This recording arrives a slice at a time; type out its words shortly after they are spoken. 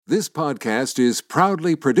This podcast is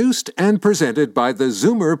proudly produced and presented by the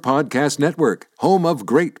Zoomer Podcast Network, home of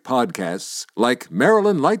great podcasts like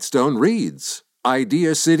Marilyn Lightstone Reads,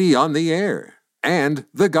 Idea City on the Air, and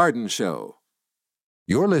The Garden Show.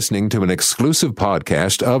 You're listening to an exclusive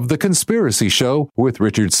podcast of The Conspiracy Show with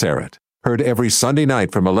Richard Serrett. Heard every Sunday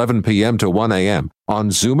night from 11 p.m. to 1 a.m. on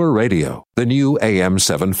Zoomer Radio, the new AM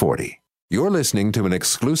 740. You're listening to an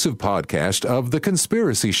exclusive podcast of The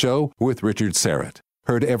Conspiracy Show with Richard Serrett.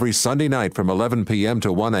 Heard every Sunday night from 11 p.m.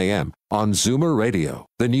 to 1 a.m. on Zoomer Radio,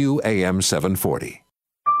 the new AM 740.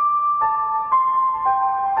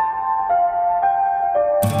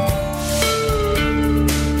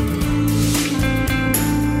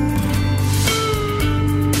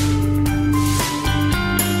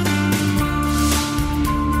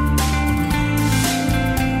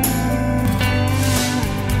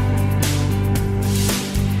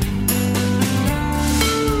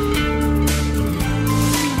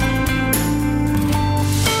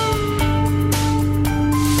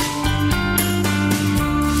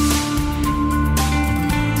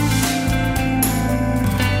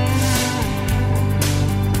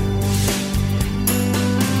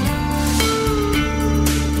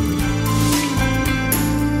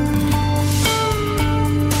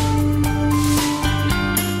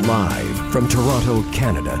 From Toronto,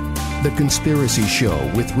 Canada, The Conspiracy Show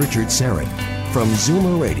with Richard Serrett from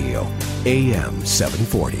Zoomer Radio, AM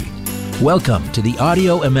 740. Welcome to the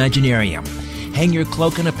Audio Imaginarium. Hang your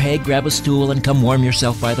cloak on a peg, grab a stool, and come warm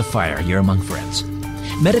yourself by the fire. You're among friends.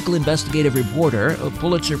 Medical investigative reporter,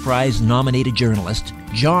 Pulitzer Prize-nominated journalist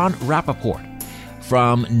Jon Rappaport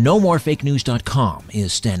from NoMoreFakeNews.com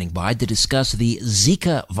is standing by to discuss the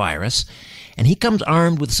Zika virus, and he comes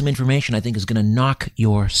armed with some information I think is going to knock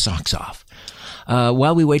your socks off.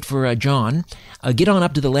 While we wait for John, get on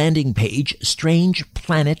up to the landing page,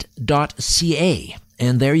 strangeplanet.ca,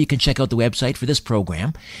 and there you can check out the website for this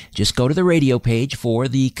program. Just go to the radio page for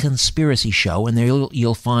The Conspiracy Show, and there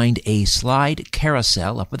you'll find a slide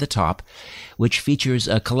carousel up at the top, which features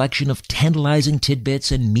a collection of tantalizing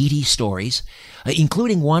tidbits and meaty stories,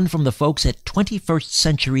 including one from the folks at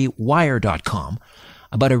 21stCenturyWire.com,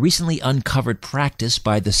 about a recently uncovered practice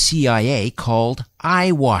by the CIA called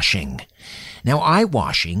eye-washing. Now,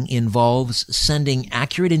 eye-washing involves sending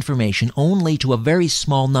accurate information only to a very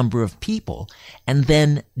small number of people and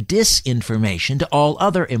then disinformation to all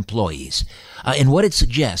other employees. And what it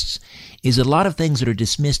suggests is a lot of things that are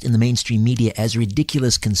dismissed in the mainstream media as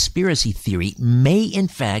ridiculous conspiracy theory may, in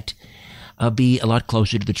fact, be a lot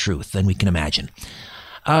closer to the truth than we can imagine.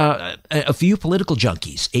 A few political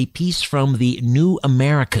junkies, a piece from the New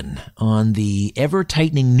American on the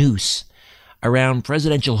ever-tightening noose around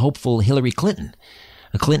presidential hopeful Hillary Clinton.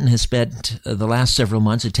 Clinton has spent the last several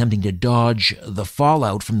months attempting to dodge the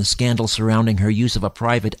fallout from the scandal surrounding her use of a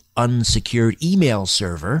private, unsecured email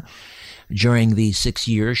server during the 6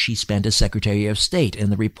 years she spent as Secretary of State.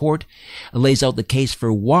 And the report lays out the case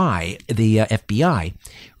for why the FBI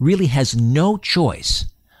really has no choice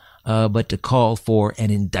but to call for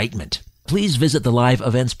an indictment. Please visit the live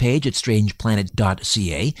events page at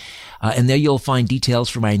strangeplanet.ca, and there you'll find details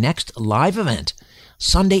for my next live event,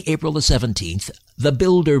 Sunday, April the 17th, The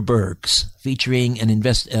Bilderbergs, featuring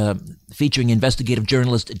investigative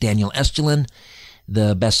journalist Daniel Estulin,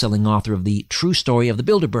 the best-selling author of The True Story of the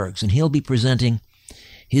Bilderbergs, and he'll be presenting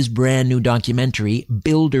his brand new documentary,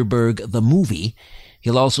 Bilderberg the Movie.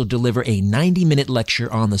 He'll also deliver a 90-minute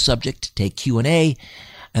lecture on the subject, take Q&A,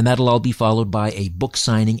 and that'll all be followed by a book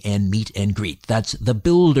signing and meet and greet. That's The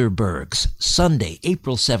Bilderbergs, Sunday,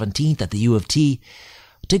 April 17th at the U of T.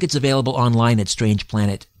 Tickets available online at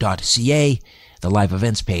strangeplanet.ca, the live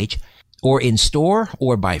events page, or in store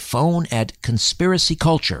or by phone at Conspiracy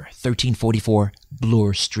Culture, 1344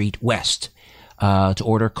 Bloor Street West. To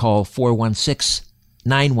order, call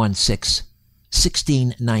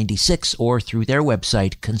 416-916-1696 or through their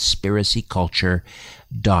website,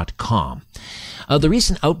 conspiracyculture.com. The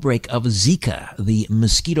recent outbreak of Zika, the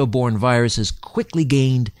mosquito-borne virus, has quickly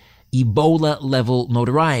gained Ebola-level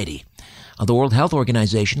notoriety. The World Health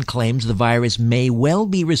Organization claims the virus may well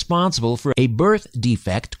be responsible for a birth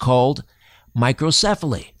defect called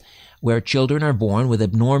microcephaly, where children are born with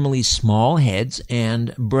abnormally small heads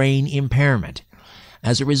and brain impairment.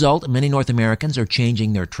 As a result, many North Americans are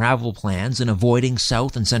changing their travel plans and avoiding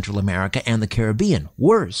South and Central America and the Caribbean.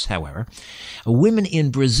 Worse, however, women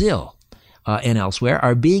in Brazil and elsewhere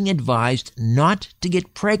are being advised not to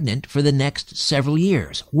get pregnant for the next several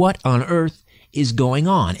years. What on earth is going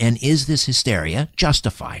on, and is this hysteria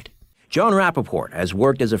justified? Jon Rappaport has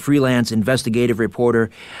worked as a freelance investigative reporter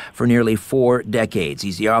for nearly 4 decades.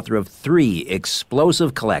 He's the author of 3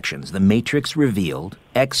 explosive collections: The Matrix Revealed,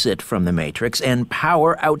 Exit from the Matrix, and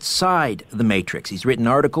Power Outside the Matrix. He's written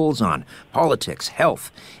articles on politics,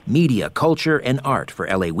 health, media, culture, and art for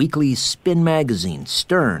LA Weekly, Spin Magazine,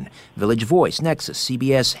 Stern, Village Voice, Nexus,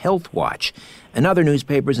 CBS, Health Watch, and other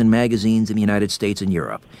newspapers and magazines in the United States and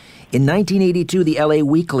Europe. In 1982, the LA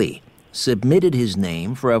Weekly submitted his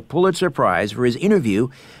name for a Pulitzer Prize for his interview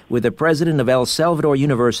with the president of El Salvador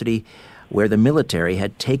University, where the military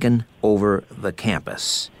had taken over the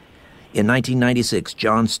campus. In 1996,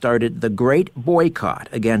 Jon started the Great Boycott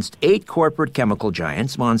against 8 corporate chemical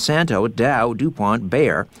giants: Monsanto, Dow, DuPont,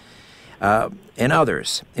 Bayer, and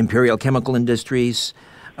others, Imperial Chemical Industries,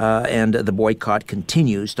 and the boycott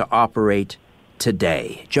continues to operate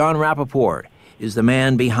today. Jon Rappaport is the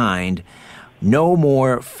man behind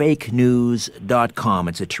NoMoreFakeNews.com.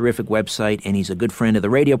 It's a terrific website, and he's a good friend of the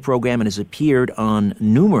radio program and has appeared on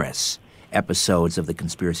numerous episodes of the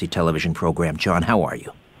Conspiracy Television program. Jon, how are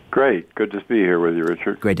you? Great. Good to be here with you,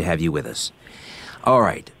 Richard. Great to have you with us. All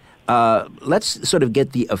right. Let's sort of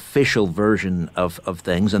get the official version of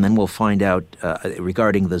things, and then we'll find out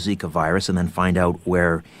regarding the Zika virus, and then find out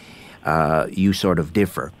where you sort of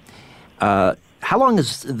differ. How long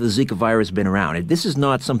has the Zika virus been around? This is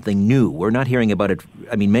not something new. We're not hearing about it.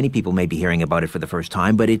 I mean, many people may be hearing about it for the first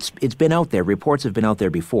time, but it's been out there. Reports have been out there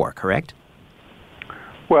before, correct?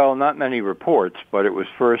 Well, not many reports, but it was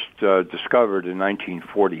first discovered in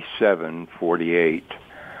 1947, 48.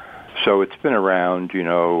 So it's been around,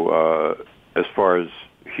 as far as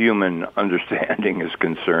human understanding is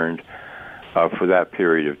concerned, for that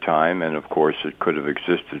period of time. And, of course, it could have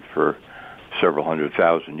existed for several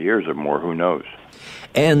 100,000 years or more, who knows.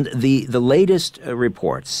 And the latest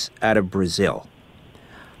reports out of Brazil,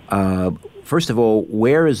 first of all,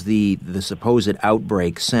 where is the supposed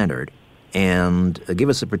outbreak centered? And give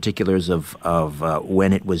us the particulars of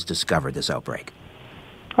when it was discovered, this outbreak.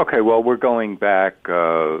 Okay, well, we're going back,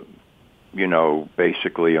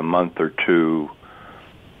 basically a month or two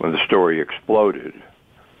when the story exploded.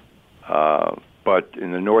 But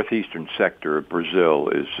in the northeastern sector of Brazil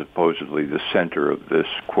is supposedly the center of this,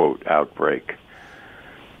 quote, outbreak.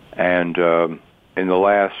 And in the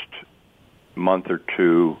last month or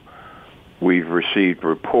two, we've received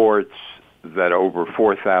reports that over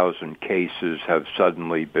 4,000 cases have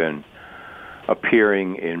suddenly been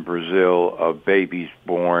appearing in Brazil of babies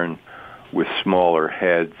born with smaller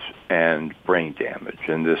heads and brain damage.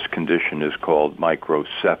 And this condition is called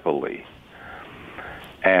microcephaly.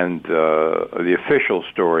 And the official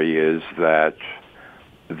story is that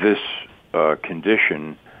this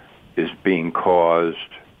condition is being tied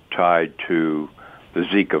to the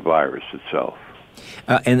Zika virus itself.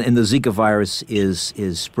 And the Zika virus is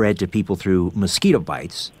spread to people through mosquito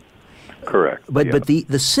bites. Correct. But yeah. but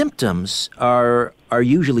the symptoms are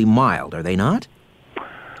usually mild, are they not?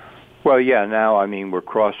 Well, yeah. Now, I mean, we're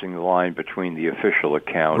crossing the line between the official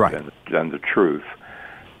account Right. and the truth.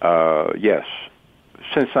 Yes.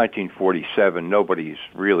 Since 1947, nobody's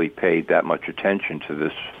really paid that much attention to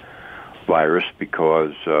this virus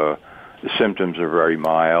because the symptoms are very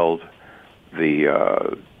mild.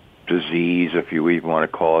 The disease, if you even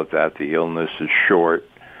want to call it that, the illness is short,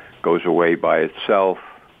 goes away by itself.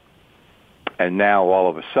 And now, all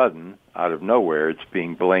of a sudden, out of nowhere, it's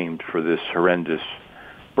being blamed for this horrendous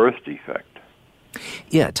birth defect.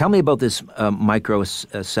 Yeah, tell me about this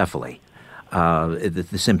microcephaly.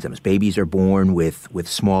 The symptoms. Babies are born with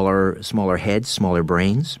smaller heads, smaller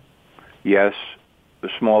brains? Yes, the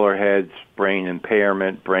smaller heads, brain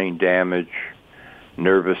impairment, brain damage,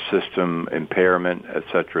 nervous system impairment, et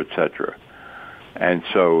cetera, et cetera. And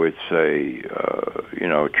so it's a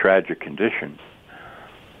tragic condition.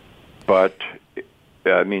 But,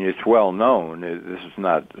 I mean, it's well known. This is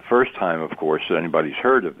not the first time, of course, that anybody's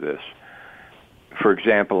heard of this. For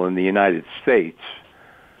example, in the United States,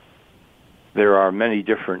 there are many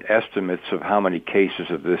different estimates of how many cases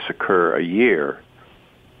of this occur a year,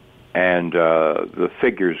 and the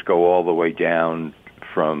figures go all the way down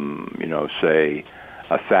from, say,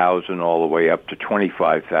 1,000 all the way up to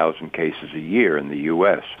 25,000 cases a year in the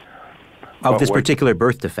U.S. Of this particular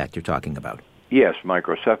birth defect you're talking about? Yes,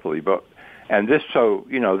 microcephaly. And this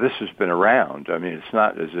has been around. I mean, it's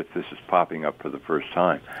not as if this is popping up for the first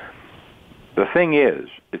time. The thing is,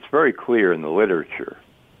 it's very clear in the literature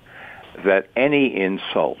that any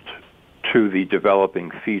insult to the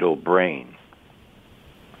developing fetal brain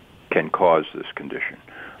can cause this condition.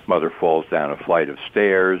 Mother falls down a flight of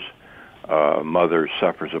stairs, mother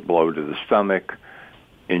suffers a blow to the stomach,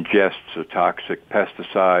 ingests a toxic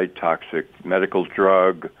pesticide, toxic medical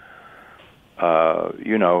drug,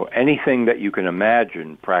 anything that you can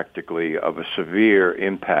imagine practically of a severe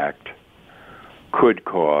impact could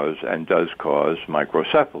cause and does cause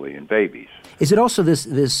microcephaly in babies. Is it also this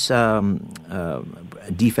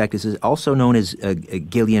defect, is it also known as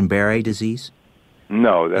Guillain-Barré disease?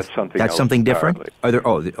 No, that's something That's else something different?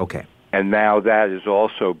 entirely. Okay. And now that is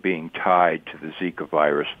also being tied to the Zika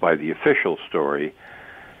virus by the official story.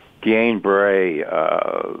 Guillain-Barré,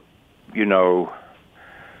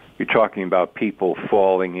 you're talking about people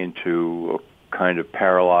falling into a kind of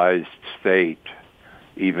paralyzed state,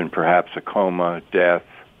 even perhaps a coma, death.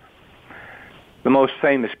 The most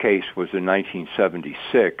famous case was in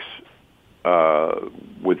 1976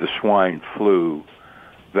 with the swine flu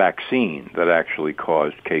vaccine that actually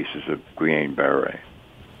caused cases of Guillain-Barré.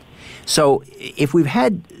 So if we've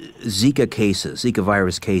had Zika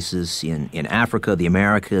virus cases in Africa, the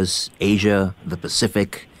Americas, Asia, the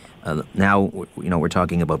Pacific, now we're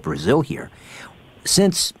talking about Brazil here,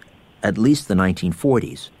 since at least the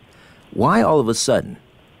 1940s, why all of a sudden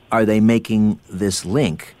are they making this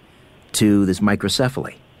link to this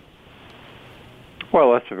microcephaly?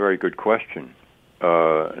 Well, that's a very good question.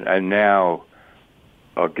 And now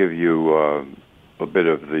I'll give you a bit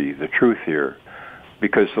of the truth here,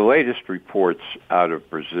 because the latest reports out of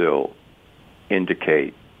Brazil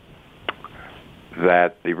indicate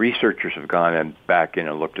that the researchers have gone back in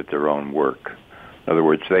and looked at their own work. In other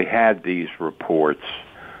words, they had these reports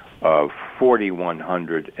of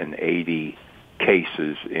 4,180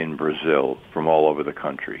 cases in Brazil from all over the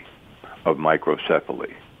country of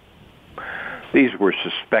microcephaly. These were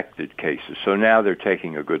suspected cases, so now they're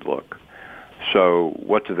taking a good look. So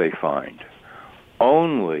what do they find?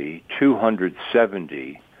 Only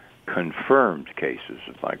 270 confirmed cases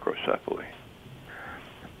of microcephaly.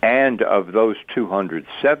 And of those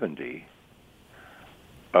 270,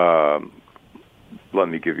 let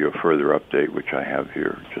me give you a further update, which I have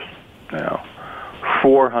here just now.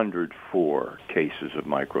 404 cases of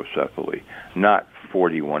microcephaly, not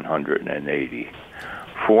 4,180.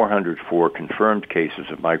 404 confirmed cases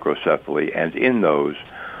of microcephaly, and in those,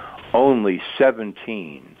 only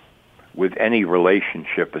 17 with any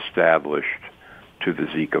relationship established to the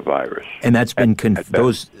Zika virus. And that's been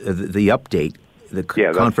the update,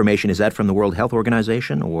 confirmation, is that from the World Health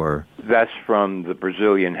Organization or? That's from the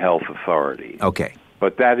Brazilian Health Authority. Okay.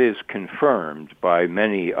 But that is confirmed by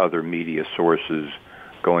many other media sources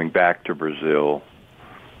going back to Brazil.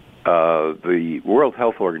 The World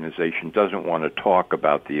Health Organization doesn't want to talk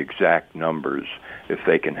about the exact numbers if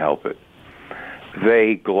they can help it.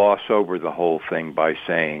 They gloss over the whole thing by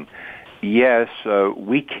saying, yes,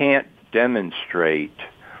 we can't demonstrate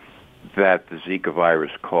that the Zika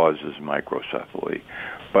virus causes microcephaly,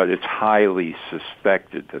 but it's highly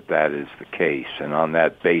suspected that that is the case, and on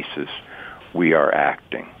that basis, we are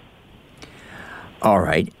acting. All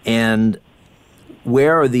right, and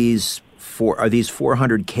where are these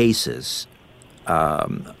 400 cases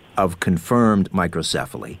of confirmed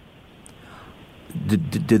microcephaly?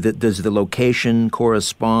 Does the location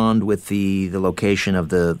correspond with the location of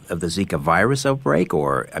the Zika virus outbreak,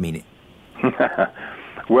 or I mean?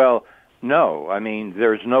 Well, no. I mean,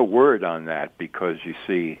 there's no word on that because you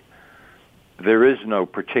see, there is no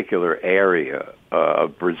particular area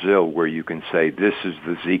of Brazil where you can say this is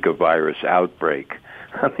the Zika virus outbreak.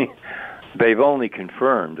 I mean, they've only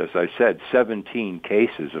confirmed, as I said, 17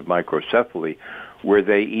 cases of microcephaly where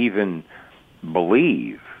they even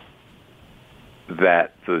believe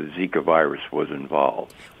that the Zika virus was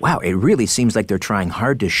involved. Wow, it really seems like they're trying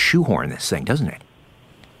hard to shoehorn this thing, doesn't it?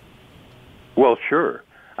 Well, sure.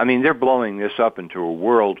 I mean, they're blowing this up into a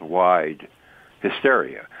worldwide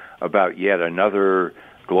hysteria about yet another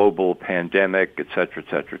global pandemic, et cetera, et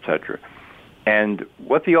cetera, et cetera. And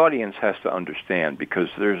what the audience has to understand, because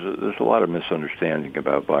there's a lot of misunderstanding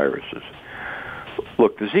about viruses.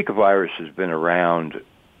 Look, the Zika virus has been around,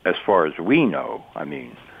 as far as we know, I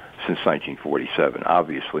mean, since 1947,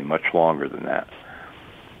 obviously much longer than that.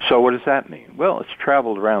 So what does that mean? Well, it's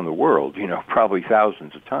traveled around the world, probably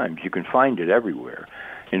thousands of times. You can find it everywhere.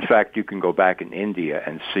 In fact, you can go back in India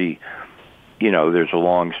and see, there's a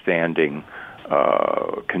long-standing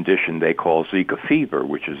condition they call Zika fever,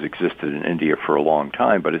 which has existed in India for a long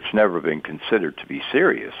time, but it's never been considered to be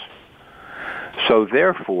serious. So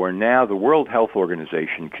therefore, now the World Health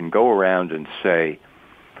Organization can go around and say,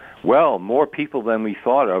 well, more people than we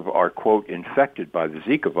thought of are, quote, infected by the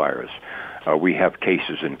Zika virus. We have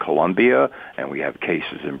cases in Colombia, and we have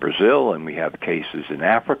cases in Brazil, and we have cases in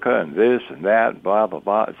Africa, and this and that, blah, blah,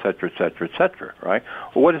 blah, et cetera, right?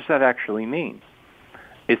 Well, what does that actually mean?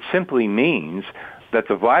 It simply means that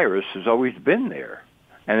the virus has always been there.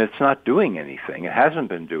 and it's not doing anything. It hasn't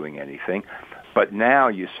been doing anything. But now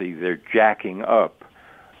you see they're jacking up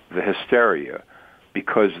the hysteria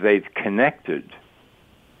because they've connected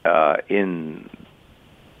in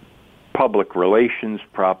public relations,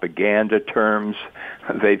 propaganda terms,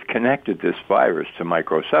 they've connected this virus to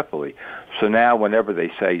microcephaly. So now whenever they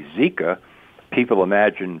say Zika, people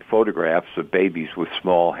imagine photographs of babies with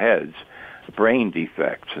small heads, brain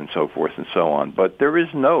defects, and so forth and so on. But there is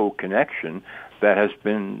no connection that has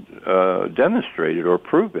been demonstrated or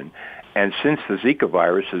proven. And since the Zika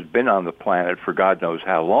virus has been on the planet for God knows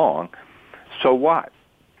how long, so what?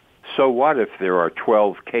 So what if there are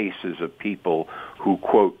 12 cases of people who,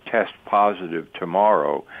 quote, test positive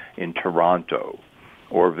tomorrow in Toronto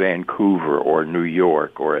or Vancouver or New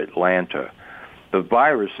York or Atlanta? The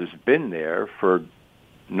virus has been there for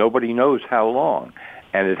nobody knows how long,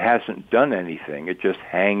 and it hasn't done anything. It just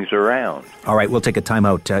hangs around. All right, we'll take a time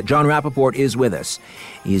out. John Rappaport is with us.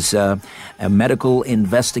 He's a medical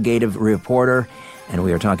investigative reporter, and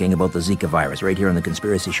we are talking about the Zika virus right here on The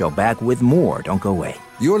Conspiracy Show. Back with more. Don't go away.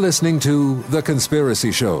 You're listening to The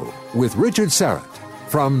Conspiracy Show with Richard Serrett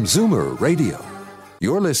from Zoomer Radio.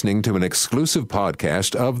 You're listening to an exclusive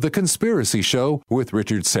podcast of The Conspiracy Show with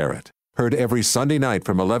Richard Serrett. Heard every Sunday night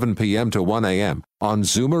from 11 p.m. to 1 a.m. on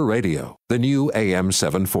Zoomer Radio, the new AM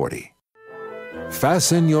 740.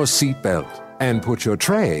 Fasten your seatbelt and put your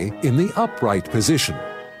tray in the upright position.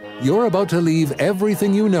 You're about to leave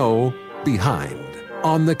everything you know behind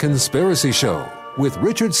on The Conspiracy Show with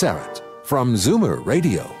Richard Serrett from Zoomer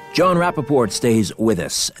Radio. John Rappaport stays with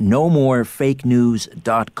us.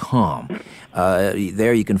 NoMoreFakeNews.com.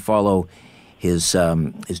 There you can follow his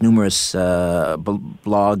numerous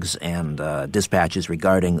blogs and dispatches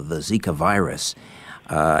regarding the Zika virus.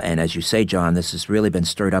 And as you say, John, this has really been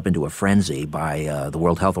stirred up into a frenzy by the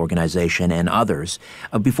World Health Organization and others.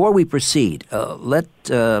 Before we proceed, let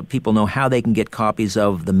people know how they can get copies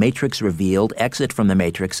of The Matrix Revealed, Exit from the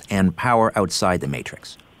Matrix, and Power Outside the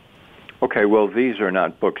Matrix. Okay, well, these are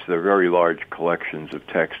not books. They're very large collections of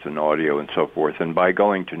text and audio and so forth. And by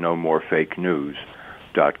going to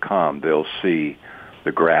NoMoreFakeNews.com, they'll see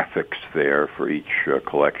the graphics there for each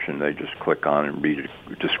collection. They just click on and read a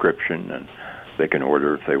description, and they can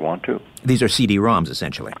order if they want to. These are CD-ROMs,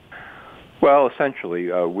 essentially. Well,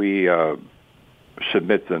 essentially, we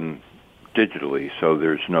submit them digitally, so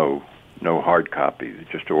there's no hard copy. They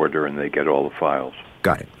just order, and they get all the files.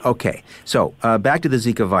 Got it. Okay. So back to the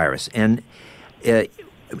Zika virus. And it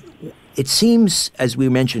seems, as we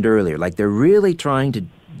mentioned earlier, like they're really trying to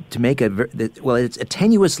make it's a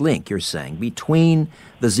tenuous link, you're saying, between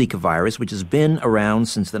the Zika virus, which has been around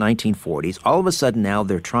since the 1940s. All of a sudden now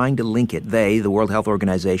they're trying to link it, the World Health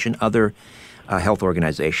Organization, other health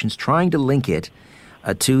organizations, trying to link it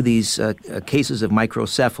to these cases of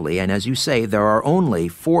microcephaly. And as you say, there are only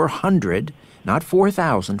 400, not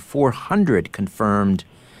 4,000, 400 confirmed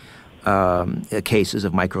cases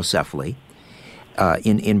of microcephaly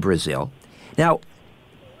in Brazil. Now,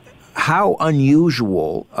 how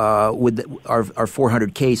unusual are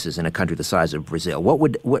 400 cases in a country the size of Brazil?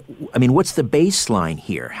 What's the baseline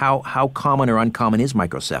here? How common or uncommon is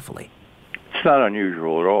microcephaly? It's not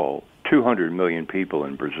unusual at all. 200 million people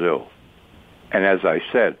in Brazil. And as I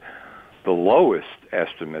said, the lowest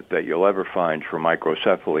estimate that you'll ever find for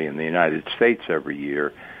microcephaly in the United States every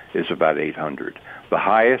year is about 800. The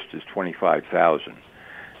highest is 25,000.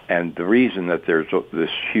 And the reason that there's this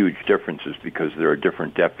huge difference is because there are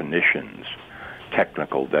different definitions,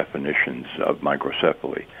 technical definitions of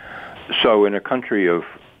microcephaly. So in a country of,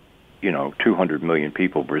 200 million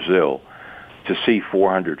people, Brazil, to see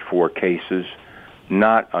 404 cases,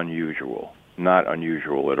 not unusual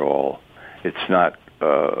at all. It's not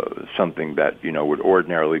something that, would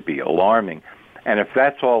ordinarily be alarming. And if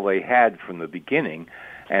that's all they had from the beginning,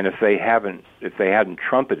 and if they hadn't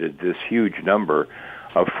trumpeted this huge number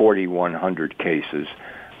of 4,100 cases,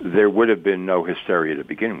 there would have been no hysteria to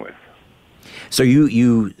begin with. So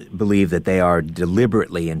you believe that they are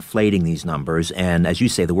deliberately inflating these numbers, and as you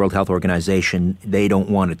say, the World Health Organization, they don't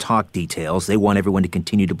want to talk details. They want everyone to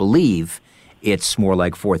continue to believe it's more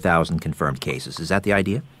like 4,000 confirmed cases. Is that the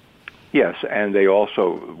idea? Yes, and they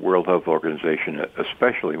also, World Health Organization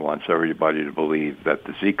especially wants everybody to believe that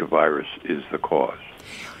the Zika virus is the cause.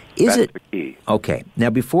 That's the key. Okay. Now,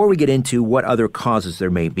 before we get into what other causes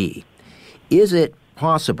there may be, is it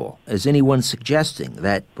possible, is anyone suggesting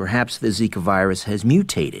that perhaps the Zika virus has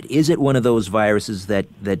mutated? Is it one of those viruses that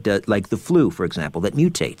like the flu, for example, that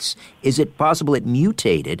mutates? Is it possible it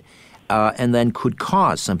mutated and then could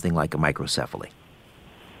cause something like a microcephaly?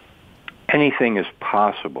 anything is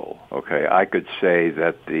possible. Okay, I could say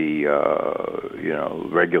that the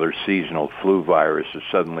regular seasonal flu virus is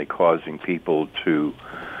suddenly causing people to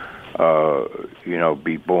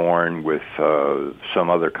be born with some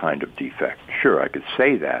other kind of defect. Sure, I could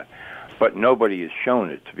say that, but nobody has shown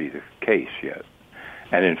it to be the case yet.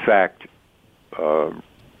 And in fact,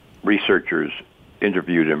 researchers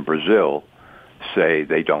interviewed in Brazil say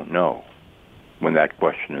they don't know when that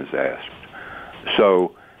question is asked.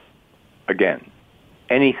 So, again,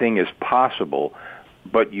 anything is possible,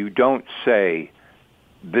 but you don't say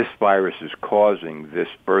this virus is causing this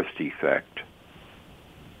birth defect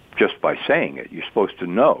just by saying it. You're supposed to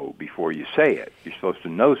know before you say it. You're supposed to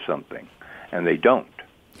know something, and they don't.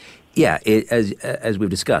 Yeah, as we've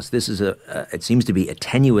discussed, this is it seems to be a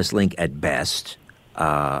tenuous link at best,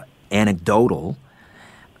 anecdotal,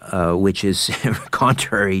 which is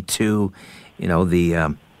contrary to,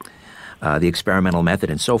 the experimental method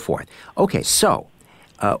and so forth. Okay, so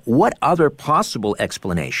what other possible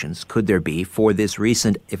explanations could there be for this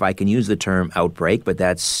recent, if I can use the term outbreak, but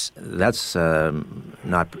that's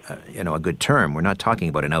not a good term. We're not talking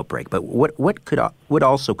about an outbreak, but what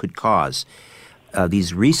also could cause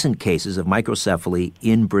these recent cases of microcephaly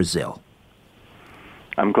in Brazil?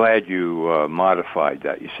 I'm glad you modified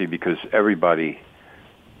that, you see, because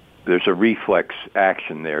there's a reflex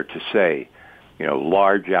action there to say,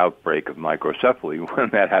 large outbreak of microcephaly when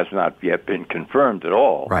that has not yet been confirmed at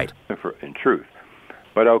all. Right. In truth.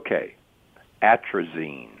 But okay,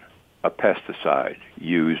 atrazine, a pesticide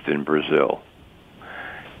used in Brazil,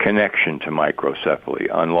 connection to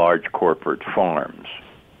microcephaly on large corporate farms.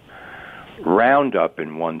 Roundup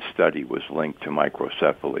in one study was linked to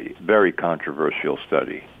microcephaly, very controversial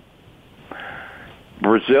study.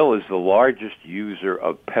 Brazil is the largest user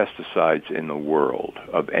of pesticides in the world,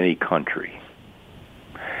 of any country.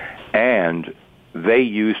 And they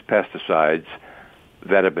use pesticides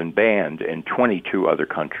that have been banned in 22 other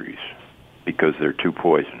countries because they're too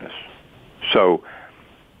poisonous. So,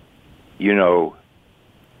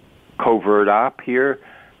 covert op here?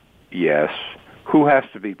 Yes. Who has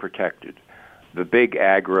to be protected? The big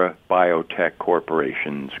agri-biotech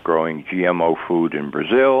corporations growing GMO food in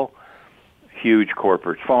Brazil, huge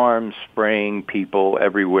corporate farms spraying people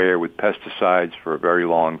everywhere with pesticides for a very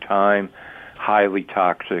long time, highly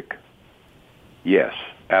toxic. Yes,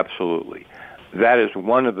 absolutely. That is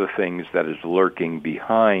one of the things that is lurking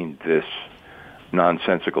behind this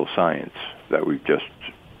nonsensical science that we've just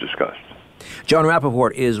discussed. John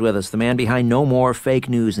Rappaport is with us, the man behind No More Fake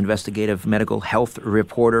News, investigative medical health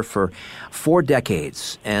reporter for 4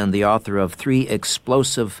 decades, and the author of 3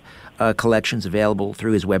 explosive collections available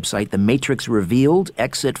through his website, The Matrix Revealed,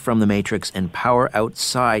 Exit from the Matrix, and Power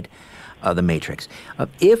Outside the Matrix.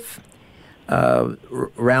 If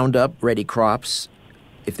Roundup Ready crops,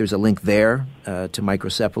 if there's a link there to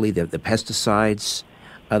microcephaly, the pesticides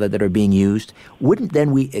that are being used, wouldn't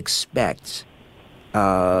then we expect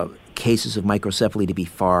cases of microcephaly to be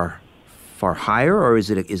far higher, or is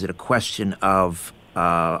it a question of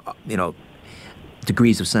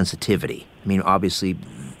degrees of sensitivity? I mean, obviously,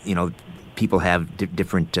 people have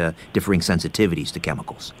differing sensitivities to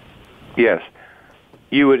chemicals. Yes.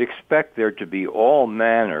 You would expect there to be all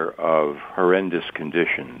manner of horrendous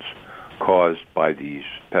conditions caused by these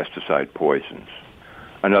pesticide poisons.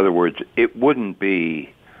 In other words, it wouldn't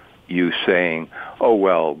be you saying, oh,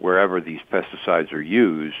 well, wherever these pesticides are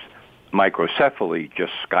used, microcephaly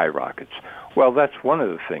just skyrockets. Well, that's one of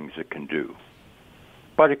the things it can do.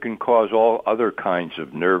 But it can cause all other kinds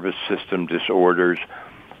of nervous system disorders,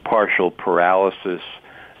 partial paralysis,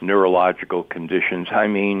 neurological conditions. I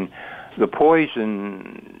mean, the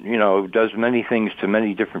poison, does many things to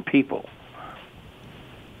many different people.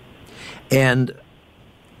 And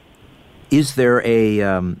is there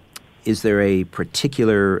a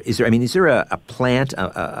plant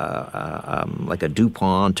like a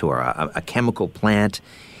DuPont or a chemical plant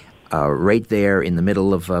right there in the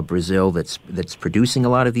middle of Brazil that's producing a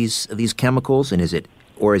lot of these chemicals? And is it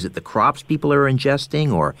the crops people are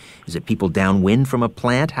ingesting, or is it people downwind from a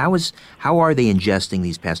plant? How are they ingesting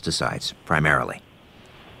these pesticides primarily?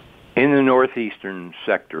 In the northeastern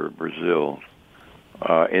sector of Brazil,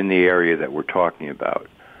 in the area that we're talking about,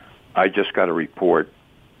 I just got a report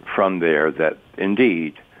from there that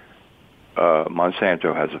indeed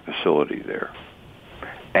Monsanto has a facility there.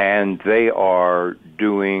 And they are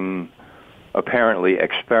doing apparently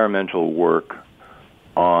experimental work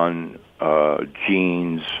on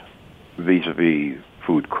genes vis-a-vis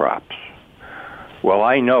food crops. Well,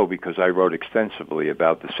 I know because I wrote extensively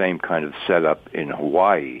about the same kind of setup in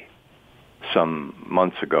Hawaii some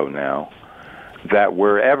months ago now, that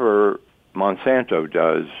wherever Monsanto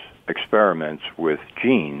does experiments with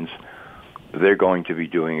genes, they're going to be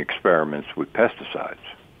doing experiments with pesticides.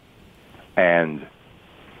 And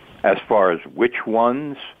as far as which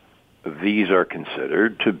ones, these are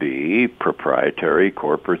considered to be proprietary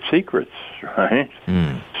corporate secrets, right?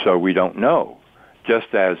 So we don't know.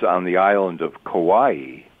 Just as on the island of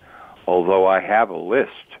Kauai, although I have a list,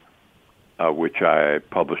 which I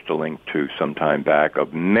published a link to some time back,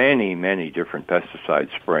 of many, many different pesticide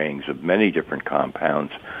sprayings of many different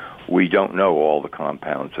compounds, we don't know all the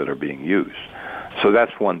compounds that are being used. So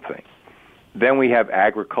that's one thing. Then we have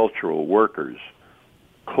agricultural workers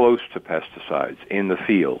close to pesticides in the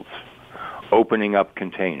fields, opening up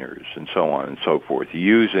containers and so on and so forth,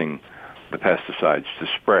 using the pesticides to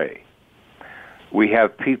spray. We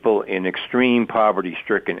have people in extreme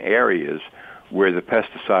poverty-stricken areas where the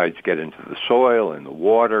pesticides get into the soil and the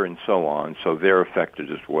water and so on, so they're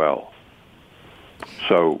affected as well.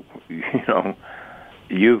 So,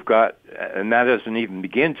 you've got, and that doesn't even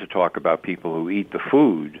begin to talk about people who eat the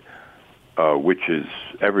food, which is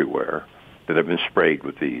everywhere, that have been sprayed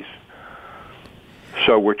with these.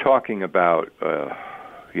 So we're talking about,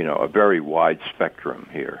 a very wide spectrum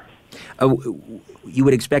here. You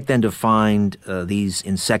would expect then to find these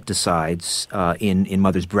insecticides in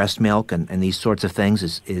mother's breast milk and these sorts of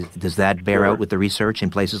things. Does that bear out with the research in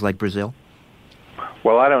places like Brazil?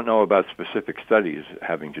 Well, I don't know about specific studies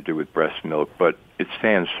having to do with breast milk, but it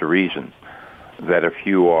stands to reason that if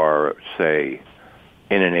you are, say,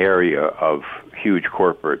 in an area of huge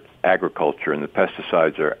corporate agriculture and the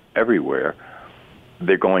pesticides are everywhere,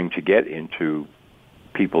 they're going to get into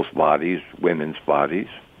people's bodies, women's bodies,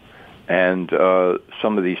 and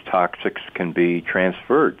some of these toxics can be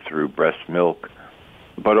transferred through breast milk,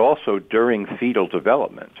 but also during fetal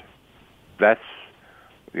development. That's,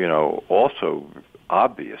 also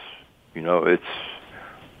obvious. It's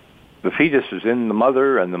the fetus is in the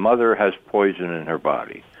mother, and the mother has poison in her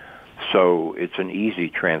body. So it's an easy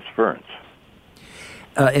transference.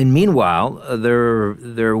 And meanwhile,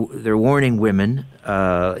 they're warning women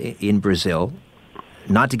in Brazil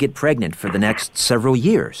not to get pregnant for the next several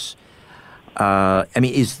years.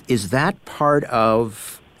 Is that part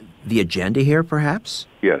of the agenda here, perhaps?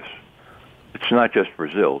 Yes. It's not just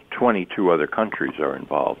Brazil. 22 other countries are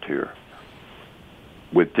involved here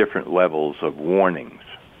with different levels of warnings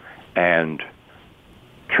and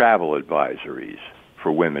travel advisories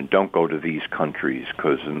for women. Don't go to these countries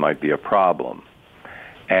because it might be a problem.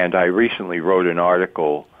 And I recently wrote an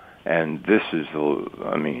article, and this is,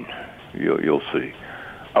 you'll see.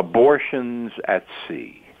 Abortions at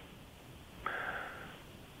sea.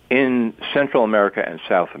 In Central America and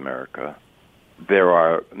South America, there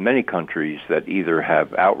are many countries that either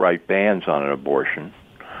have outright bans on an abortion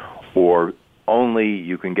or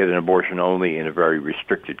you can get an abortion only in a very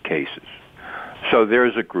restricted cases. So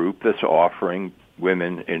there's a group that's offering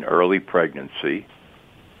women in early pregnancy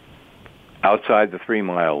outside the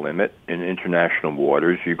 3-mile limit in international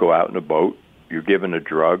waters. You go out in a boat, you're given a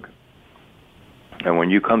drug, and when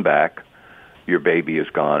you come back, your baby is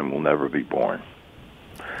gone and will never be born.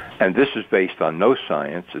 And this is based on no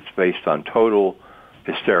science. It's based on total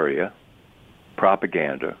hysteria,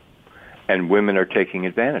 propaganda, and women are taking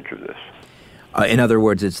advantage of this. In other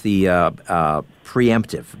words, it's the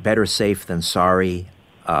preemptive, better safe than sorry.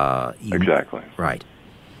 Exactly. Right.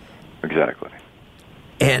 Exactly.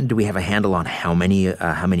 And do we have a handle on how many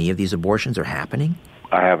of these abortions are happening?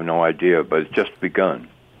 I have no idea, but it's just begun.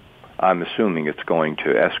 I'm assuming it's going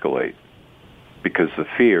to escalate because the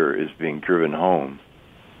fear is being driven home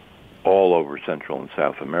all over Central and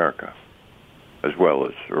South America, as well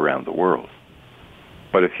as around the world.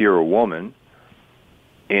 But if you're a woman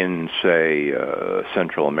in, say, a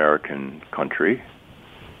Central American country,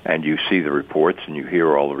 and you see the reports and you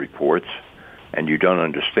hear all the reports, and you don't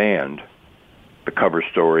understand the cover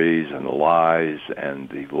stories and the lies and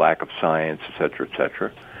the lack of science, et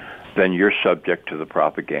cetera, then you're subject to the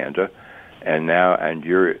propaganda, and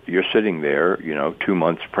you're sitting there, 2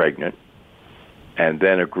 months pregnant, and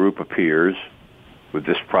then a group appears with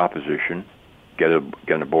this proposition, get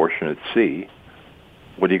an abortion at sea.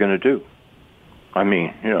 What are you going to do?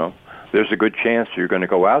 There's a good chance you're going to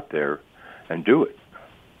go out there and do it.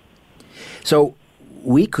 So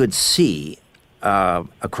we could see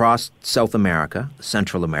across South America,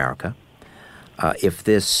 Central America, if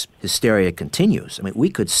this hysteria continues, we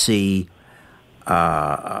could see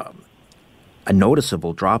a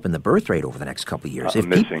noticeable drop in the birth rate over the next couple of years.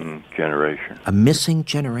 Generation. A missing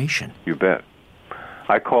generation. You bet.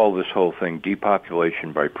 I call this whole thing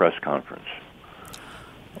depopulation by press conference.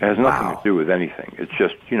 It has nothing to do with anything. It's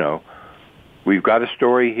just, we've got a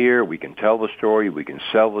story here. We can tell the story. We can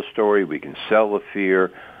sell the story. We can sell the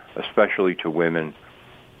fear. especially to women,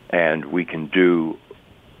 and we can do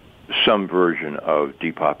some version of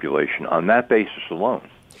depopulation on that basis alone.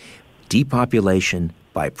 Depopulation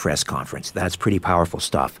by press conference. That's pretty powerful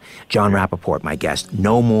stuff. John Rappaport, my guest.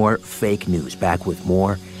 No more fake news. Back with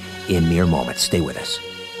more in mere moments. Stay with us.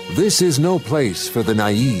 This is no place for the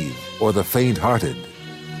naive or the faint-hearted.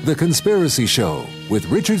 The Conspiracy Show with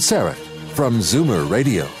Richard Serrett from Zoomer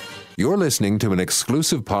Radio. You're listening to an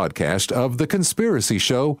exclusive podcast of The Conspiracy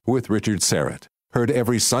Show with Richard Serrett. Heard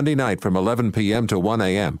every Sunday night from 11 p.m. to 1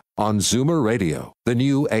 a.m. on Zoomer Radio, the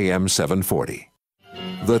new AM 740.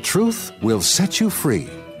 The truth will set you free,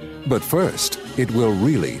 but first, it will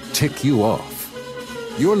really tick you off.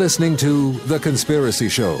 You're listening to The Conspiracy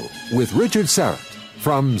Show with Richard Serrett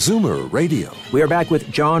from Zoomer Radio. We are back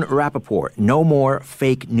with John Rappaport. No more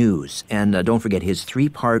fake news. And don't forget his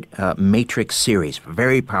 3-part Matrix series.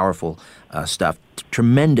 Very powerful stuff.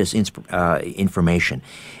 Tremendous information.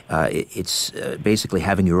 It's basically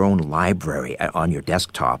having your own library on your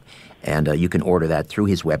desktop. And you can order that through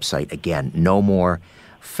his website. Again,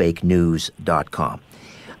 nomorefakenews.com.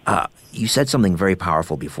 You said something very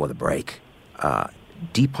powerful before the break.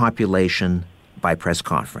 Depopulation by press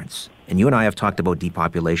conference. And you and I have talked about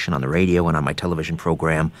depopulation on the radio and on my television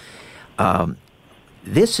program.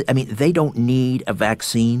 They don't need a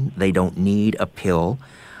vaccine. They don't need a pill.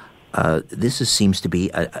 Seems to be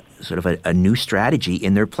a sort of a new strategy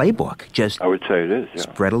in their playbook. Just I would say it is, yeah.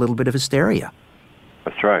 Spread a little bit of hysteria.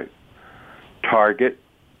 That's right. Target,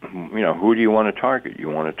 who do you want to target? You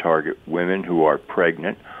want to target women who are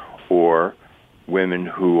pregnant or women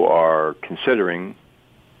who are considering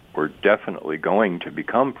or definitely going to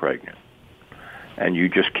become pregnant. And you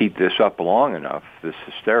just keep this up long enough, this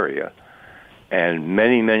hysteria, and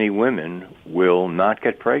many, many women will not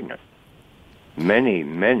get pregnant. Many,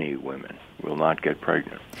 many women will not get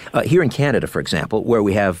pregnant. Here in Canada, for example, where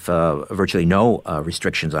we have virtually no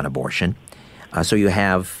restrictions on abortion, so you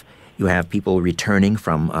have people returning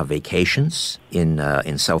from vacations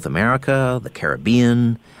in South America, the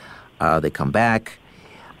Caribbean. They come back.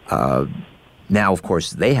 Now, of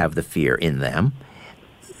course, they have the fear in them.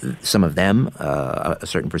 Some of them, a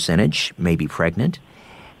certain percentage, may be pregnant,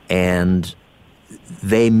 and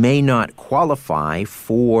they may not qualify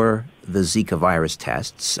for the Zika virus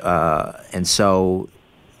tests, and so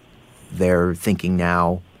they're thinking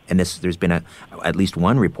now, and there's been at least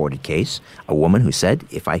one reported case, a woman who said,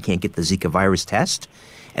 if I can't get the Zika virus test,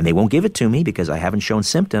 and they won't give it to me because I haven't shown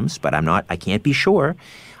symptoms, but I can't be sure,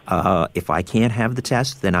 if I can't have the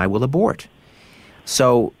test, then I will abort.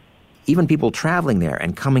 So even people traveling there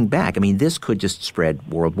and coming back, this could just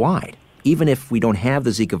spread worldwide. Even if we don't have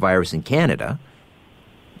the Zika virus in Canada,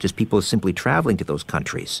 just people simply traveling to those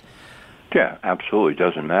countries. Yeah, absolutely.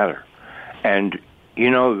 Doesn't matter. And,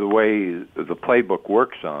 the way the playbook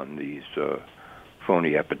works on these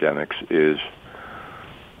phony epidemics is,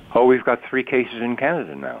 we've got 3 cases in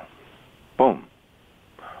Canada now. Boom.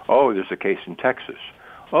 There's a case in Texas.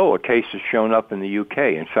 A case has shown up in the UK.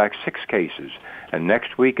 In fact, 6 cases. And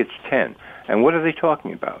next week it's 10. And what are they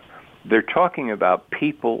talking about? They're talking about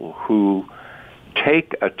people who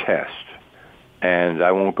take a test, and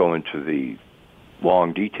I won't go into the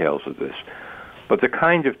long details of this, but the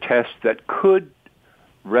kind of test that could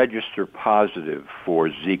register positive for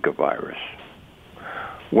Zika virus,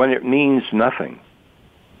 when it means nothing.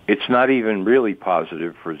 It's not even really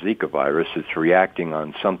positive for Zika virus. It's reacting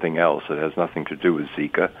on something else that has nothing to do with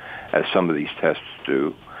Zika, as some of these tests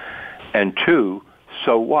do. And 2,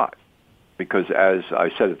 so what? Because as I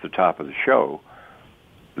said at the top of the show,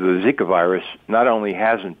 the Zika virus not only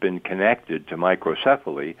hasn't been connected to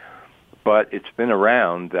microcephaly, but it's been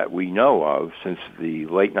around that we know of since the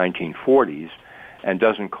late 1940s and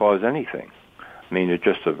doesn't cause anything. It's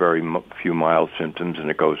just a very few mild symptoms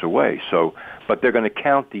and it goes away. So, but they're going to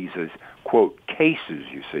count these as, quote, cases,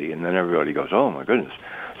 you see, and then everybody goes, oh my goodness.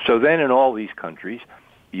 So then in all these countries,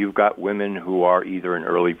 you've got women who are either in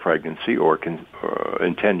early pregnancy or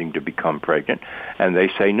intending to become pregnant, and they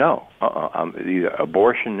say, no, I'm either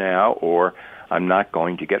abortion now or I'm not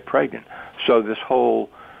going to get pregnant. So this whole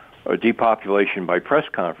depopulation by press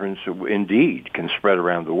conference indeed can spread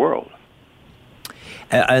around the world.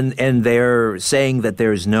 And they're saying that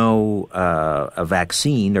there's no a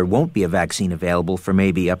vaccine, there won't be a vaccine available for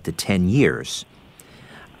maybe up to 10 years.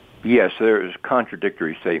 Yes, there's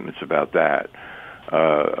contradictory statements about that.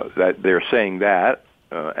 That they're saying that,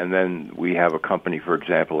 and then we have a company, for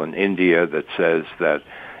example, in India that says that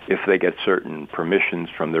if they get certain permissions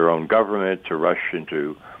from their own government to rush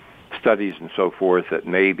into studies and so forth, that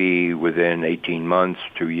maybe within 18 months,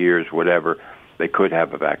 2 years, whatever, they could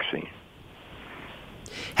have a vaccine.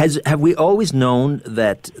 Have we always known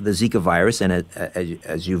that the Zika virus, and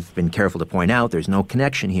as you've been careful to point out, there's no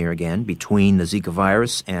connection here again between the Zika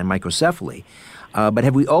virus and microcephaly. But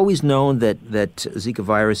have we always known that Zika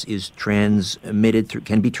virus is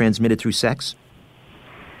can be transmitted through sex?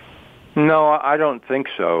 No, I don't think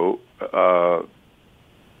so.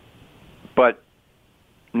 But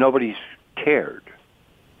nobody's cared.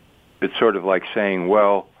 It's sort of like saying,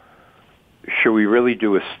 well, should we really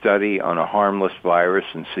do a study on a harmless virus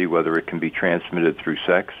and see whether it can be transmitted through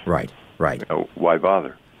sex? Right. Why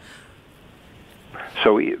bother?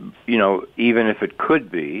 So, even if it could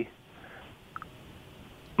be,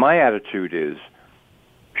 my attitude is,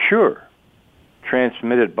 sure,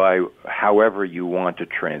 transmit it by however you want to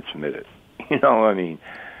transmit it.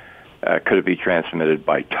 Could it be transmitted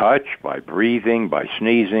by touch, by breathing, by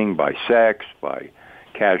sneezing, by sex, by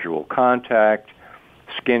casual contact,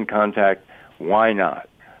 skin contact? Why not?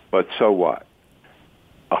 But so what?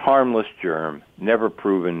 A harmless germ, never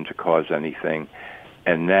proven to cause anything,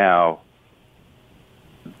 and now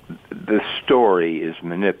the story is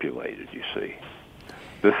manipulated, you see.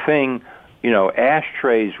 The thing,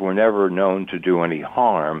 ashtrays were never known to do any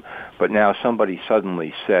harm, but now somebody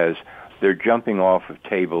suddenly says they're jumping off of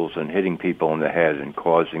tables and hitting people in the head and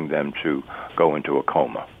causing them to go into a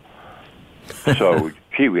coma. So,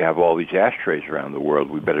 gee, we have all these ashtrays around the world.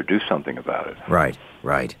 We better do something about it. Right.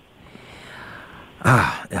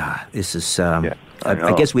 This is.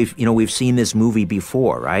 I guess we've seen this movie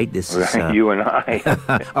before, right? This is you and I.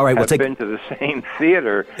 All right, have been to the same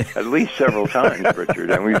theater at least several times, Richard,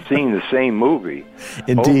 and we've seen the same movie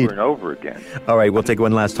Indeed. over and over again. All right, we'll take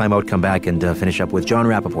one last time out, come back, and finish up with John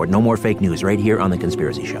Rappaport. No more fake news, right here on The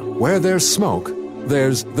Conspiracy Show. Where there's smoke,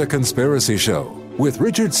 there's The Conspiracy Show with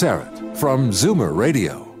Richard Serrett from Zoomer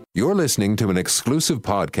Radio. You're listening to an exclusive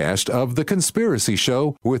podcast of The Conspiracy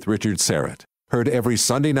Show with Richard Serrett. Heard every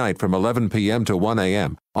Sunday night from 11 p.m. to 1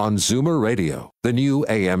 a.m. on Zoomer Radio, the new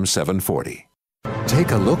AM 740.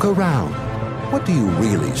 Take a look around. What do you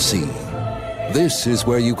really see? This is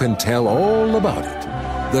where you can tell all about it.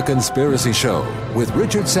 The Conspiracy Show with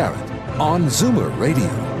Richard Serrett on Zoomer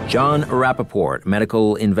Radio. John Rappaport,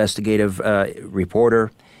 medical investigative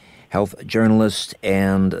reporter, health journalist,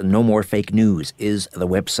 and No More Fake News is the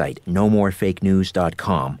website,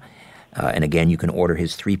 nomorefakenews.com. And again, you can order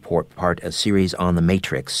his three-part series on the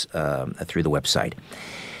Matrix through the website.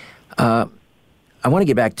 I want to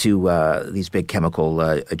get back to these big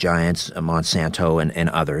chemical giants, Monsanto and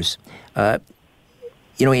others.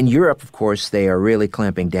 In Europe, of course, they are really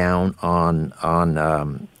clamping down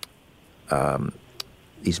on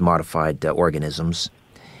these modified organisms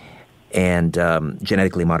and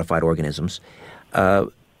genetically modified organisms.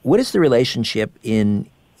 What is the relationship in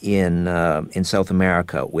South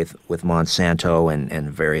America with Monsanto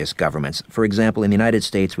and various governments? For example, in the United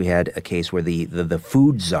States, we had a case where the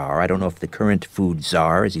food czar, I don't know if the current food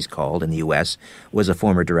czar, as he's called in the U.S., was a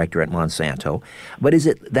former director at Monsanto. But is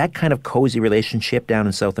it that kind of cozy relationship down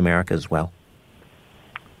in South America as well?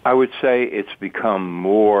 I would say it's become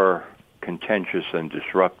more contentious and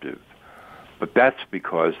disruptive. But that's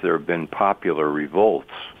because there have been popular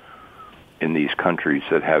revolts in these countries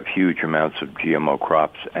that have huge amounts of GMO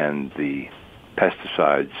crops and the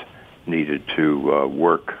pesticides needed to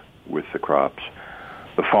work with the crops.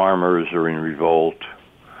 The farmers are in revolt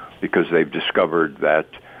because they've discovered that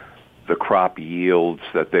the crop yields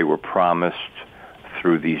that they were promised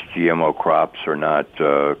through these GMO crops are not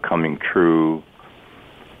coming true.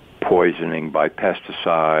 Poisoning by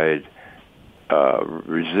pesticide,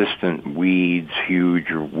 resistant weeds,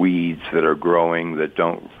 huge weeds that are growing that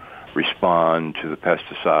don't respond to the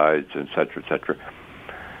pesticides, et cetera, et cetera.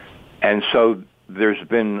 And so there's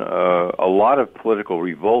been a lot of political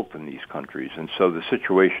revolt in these countries, and so the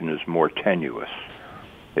situation is more tenuous.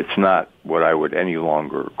 It's not what I would any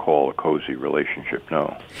longer call a cozy relationship,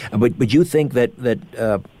 no. But you think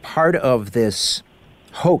that part of this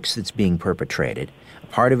hoax that's being perpetrated,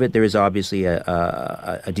 part of it, there is obviously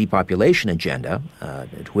a depopulation agenda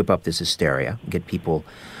to whip up this hysteria, get people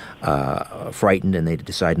frightened, and they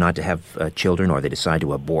decide not to have children, or they decide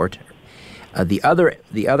to abort. The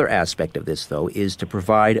other aspect of this, though, is to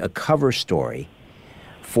provide a cover story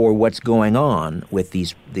for what's going on with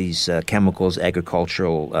these chemicals,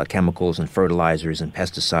 agricultural chemicals and fertilizers and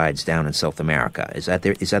pesticides down in South America. Is that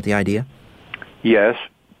the idea? Yes,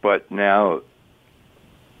 but now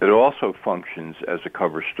it also functions as a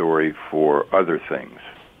cover story for other things.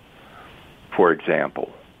 For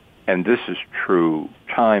example, and this is true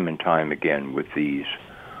time and time again with these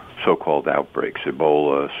so-called outbreaks,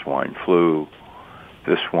 Ebola, swine flu,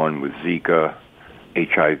 this one with Zika,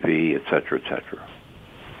 HIV, etc., etc.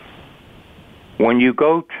 When you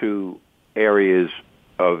go to areas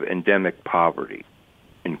of endemic poverty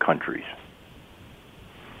in countries,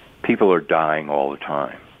 people are dying all the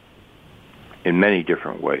time in many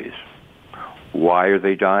different ways. Why are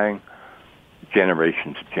they dying?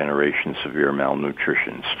 Generations and generations, severe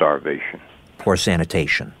malnutrition, starvation. Poor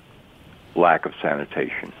sanitation. Lack of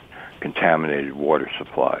sanitation, contaminated water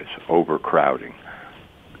supplies, overcrowding,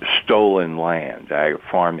 stolen land,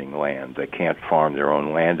 farming land. They can't farm their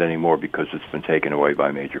own land anymore because it's been taken away by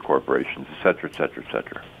major corporations, et cetera, et cetera, et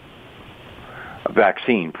cetera.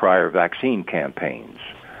 Prior vaccine campaigns,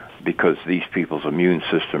 because these people's immune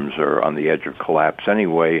systems are on the edge of collapse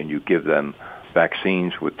anyway, and you give them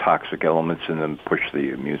vaccines with toxic elements in them, push the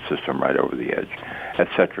immune system right over the edge, et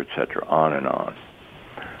cetera, on and on.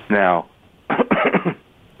 Now,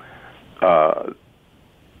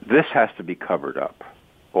 this has to be covered up,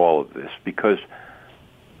 all of this, because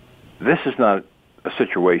this is not a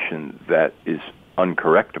situation that is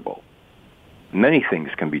uncorrectable. Many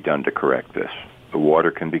things can be done to correct this. The water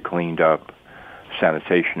can be cleaned up,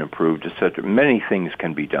 sanitation improved, etc. Many things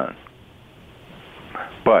can be done.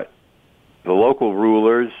 But the local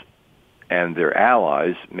rulers and their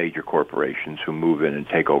allies, major corporations who move in and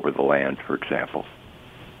take over the land, for example,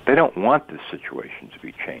 they don't want this situation to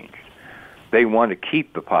be changed. They want to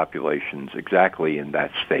keep the populations exactly in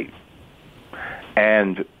that state.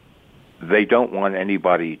 And they don't want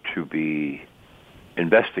anybody to be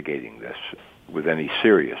investigating this with any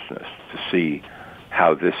seriousness to see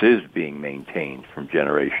how this is being maintained from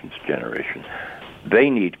generation to generation. They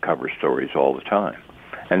need cover stories all the time.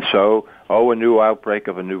 And so, a new outbreak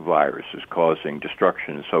of a new virus is causing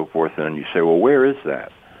destruction and so forth, and then you say, well, where is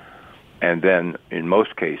that? And then, in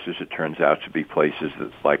most cases, it turns out to be places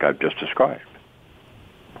that, like I've just described.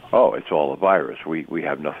 Oh, it's all a virus. We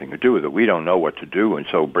have nothing to do with it. We don't know what to do, and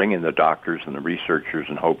so bring in the doctors and the researchers,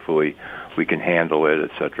 and hopefully we can handle it,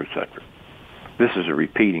 et cetera, et cetera. This is a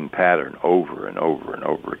repeating pattern over and over and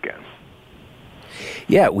over again.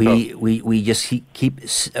 Yeah, we just keep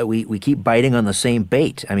biting on the same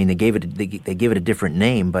bait. I mean, they give it a different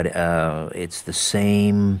name, but it's the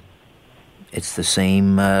same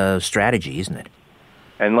strategy, isn't it?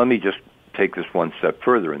 And let me just take this one step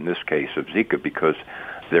further in this case of Zika, because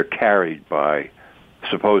they're carried by,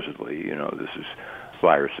 supposedly,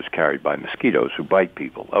 virus is carried by mosquitoes who bite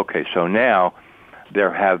people. Okay, so now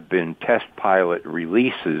there have been test pilot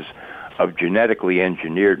releases of genetically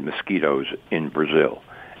engineered mosquitoes in Brazil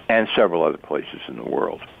and several other places in the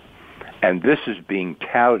world. And this is being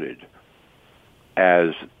touted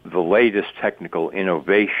as the latest technical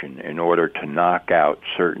innovation in order to knock out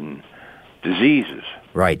certain diseases.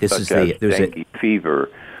 Right. This is dengue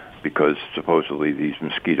fever, because supposedly these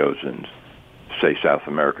mosquitoes in, say, South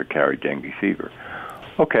America carry dengue fever.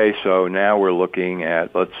 Okay, so now we're looking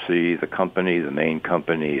at, let's see, the main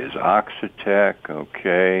company is Oxitec,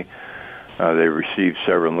 okay. They received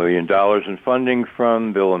several $1 million in funding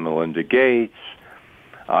from Bill and Melinda Gates.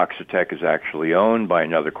 Oxitec is actually owned by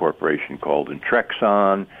another corporation called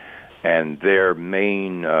Intrexon, and their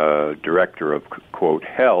main director of, quote,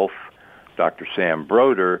 health, Dr. Sam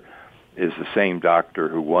Broder, is the same doctor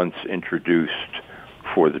who once introduced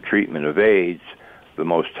for the treatment of AIDS the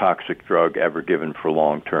most toxic drug ever given for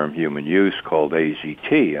long-term human use, called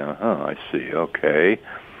AZT. I see, okay.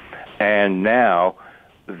 And now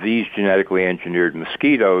these genetically engineered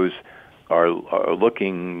mosquitoes are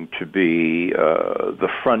looking to be the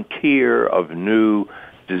frontier of new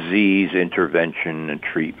disease intervention and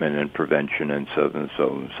treatment and prevention and so on and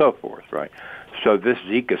so forth, right? So this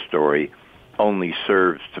Zika story only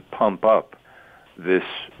serves to pump up this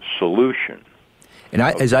solution. And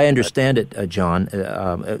as I understand it, John,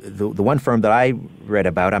 the one firm that I read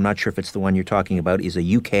about, I'm not sure if it's the one you're talking about, is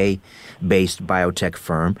a UK-based biotech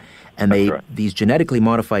firm. And these genetically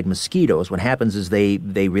modified mosquitoes, what happens is they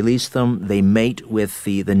release them, they mate with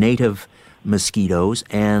the native mosquitoes,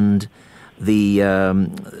 and they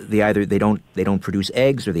don't produce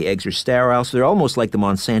eggs, or the eggs are sterile. So they're almost like the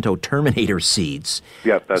Monsanto Terminator seeds.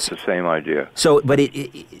 Yep, that's the same idea. So, but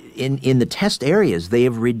in the test areas, they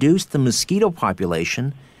have reduced the mosquito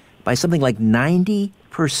population by something like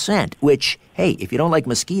 90%. Which, hey, if you don't like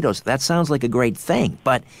mosquitoes, that sounds like a great thing.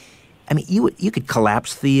 But I mean, you could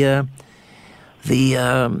collapse the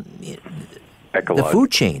food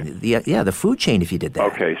chain. The food chain if you did that.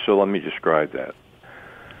 Okay, so let me describe that.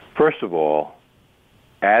 First of all,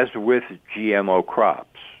 as with GMO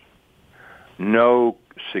crops, no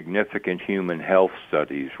significant human health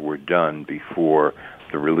studies were done before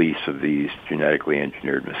the release of these genetically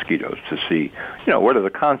engineered mosquitoes to see, what are the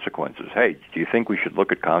consequences? Hey, do you think we should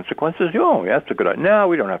look at consequences? Oh, that's a good idea. No,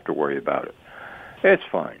 we don't have to worry about it. It's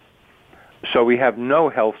fine. So we have no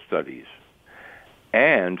health studies.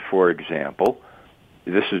 And, for example,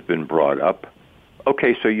 this has been brought up.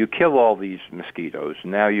 Okay, so you kill all these mosquitoes.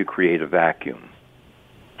 Now you create a vacuum.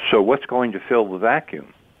 So what's going to fill the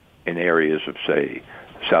vacuum in areas of, say,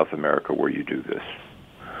 South America where you do this?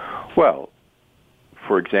 Well,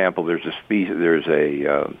 for example, there's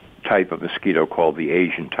a type of mosquito called the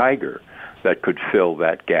Asian tiger that could fill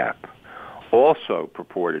that gap. Also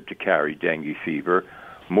purported to carry dengue fever,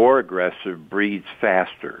 more aggressive, breeds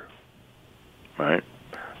faster. Right?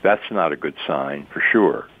 That's not a good sign for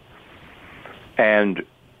sure. And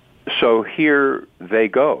so here they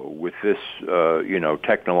go with this,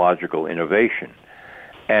 technological innovation.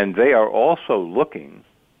 And they are also looking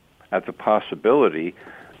at the possibility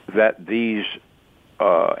that these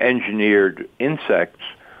engineered insects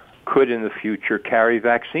could in the future carry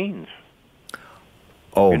vaccines.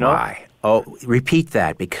 Oh, my. Oh, repeat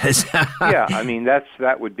that because... Yeah, I mean,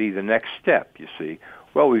 that would be the next step, you see.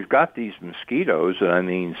 Well, we've got these mosquitoes, and I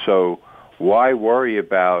mean, so why worry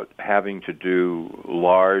about having to do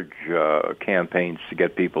large campaigns to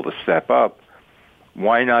get people to step up?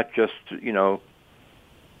 Why not just,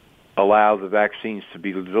 allow the vaccines to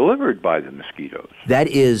be delivered by the mosquitoes? That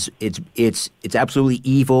is, it's absolutely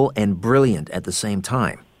evil and brilliant at the same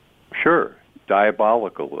time. Sure.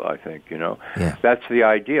 Diabolical, I think, Yeah. That's the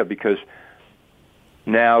idea, because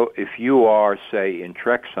now if you are, say, in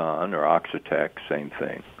Trexon or Oxitec, same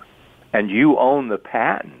thing, and you own the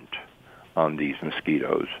patent on these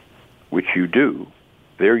mosquitoes, which you do,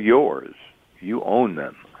 they're yours, you own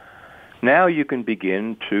them. Now you can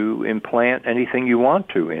begin to implant anything you want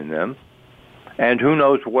to in them, and who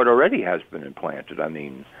knows what already has been implanted. I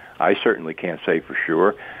mean, I certainly can't say for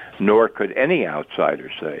sure, nor could any outsider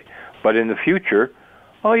say. But in the future,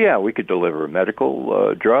 oh yeah, we could deliver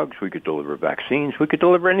medical drugs, we could deliver vaccines, we could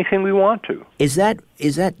deliver anything we want to. Is that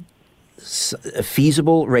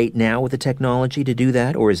feasible right now with the technology to do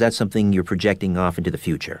that, or is that something you're projecting off into the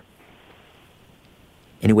future?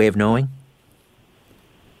 Any way of knowing?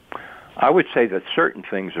 I would say that certain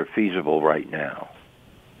things are feasible right now,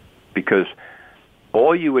 because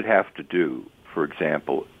all you would have to do, for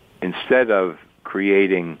example, instead of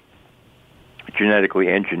creating genetically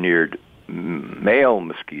engineered male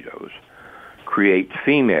mosquitoes, create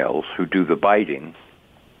females who do the biting,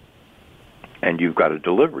 and you've got a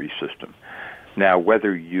delivery system. Now,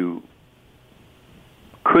 whether you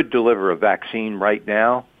could deliver a vaccine right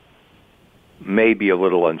now may be a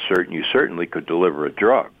little uncertain. You certainly could deliver a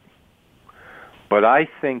drug. But I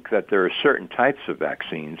think that there are certain types of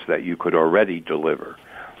vaccines that you could already deliver,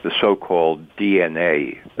 the so-called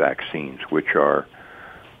DNA vaccines, which are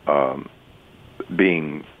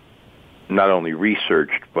being not only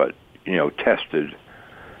researched but tested,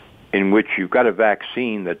 in which you've got a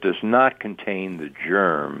vaccine that does not contain the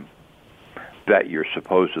germ that you're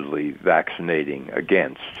supposedly vaccinating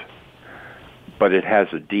against, but it has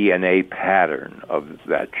a DNA pattern of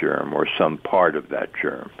that germ or some part of that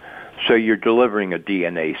germ. So you're delivering a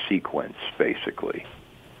DNA sequence, basically.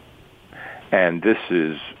 And this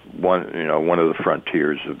is one of the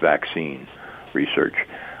frontiers of vaccine research.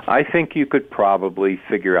 I think you could probably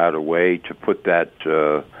figure out a way to put that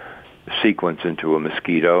sequence into a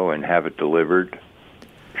mosquito and have it delivered.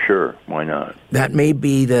 Sure, why not? That may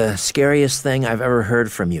be the scariest thing I've ever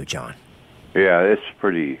heard from you, John. Yeah, it's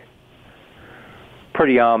pretty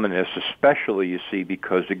ominous, especially, you see,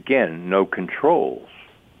 because, again, no controls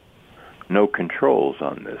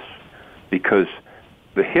on this, because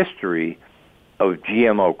the history of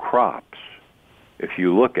GMO crops, if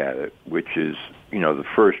you look at it, which is, the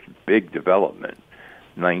first big development,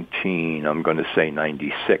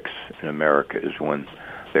 96 in America is when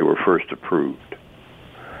they were first approved.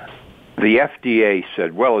 The FDA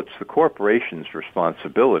said, well, it's the corporation's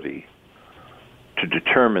responsibility to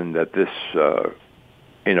determine that this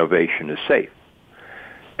innovation is safe.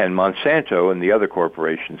 And Monsanto and the other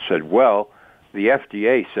corporations said, well, the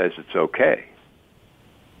FDA says it's okay.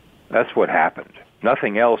 That's what happened.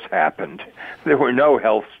 Nothing else happened. There were no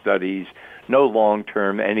health studies, no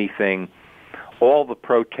long-term anything. All the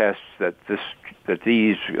protests that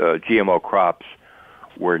these GMO crops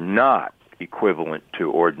were not equivalent to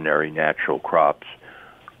ordinary natural crops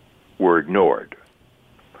were ignored.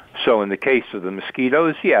 So in the case of the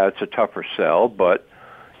mosquitoes, yeah, it's a tougher sell, but,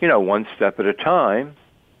 one step at a time,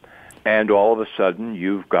 and all of a sudden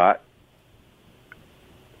you've got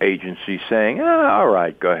agencies saying, all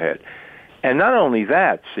right, go ahead. And not only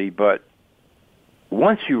that, but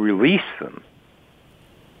once you release them,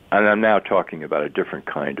 and I'm now talking about a different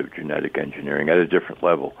kind of genetic engineering at a different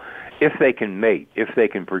level, if they can mate, if they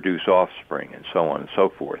can produce offspring, and so on and so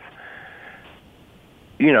forth,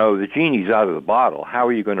 the genie's out of the bottle. How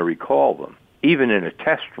are you going to recall them? Even in a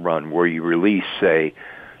test run where you release, say,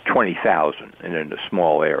 20,000 in a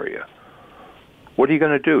small area. What are you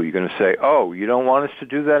going to do? You're going to say, oh, you don't want us to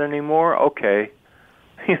do that anymore? Okay.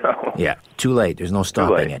 Yeah, too late. There's no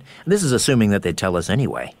stopping it. This is assuming that they tell us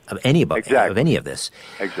anyway of any of this.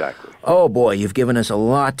 Exactly. Oh, boy, you've given us a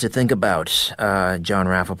lot to think about, John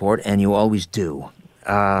Rappaport, and you always do.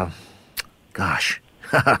 Gosh.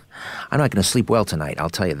 I'm not going to sleep well tonight, I'll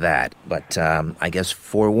tell you that. But I guess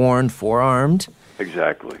forewarned, forearmed.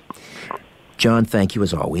 Exactly. John, thank you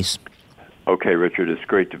as always. Okay, Richard, it's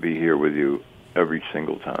great to be here with you every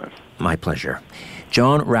single time. My pleasure.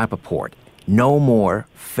 John Rappaport,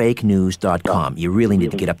 nomorefakenews.com. You really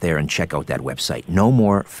need to get up there and check out that website,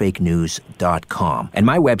 nomorefakenews.com. And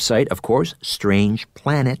my website, of course,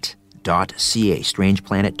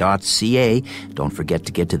 strangeplanet.ca, Don't forget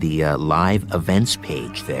to get to the live events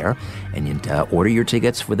page there and order your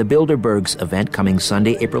tickets for the Bilderbergs event coming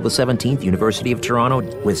Sunday, April the 17th, University of Toronto,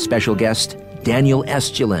 with special guest Daniel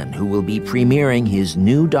Estulin, who will be premiering his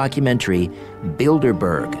new documentary,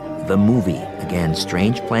 Bilderberg, the movie. Again,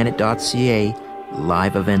 strangeplanet.ca,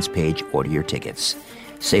 live events page, order your tickets.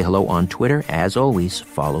 Say hello on Twitter. As always,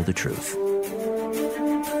 follow the truth.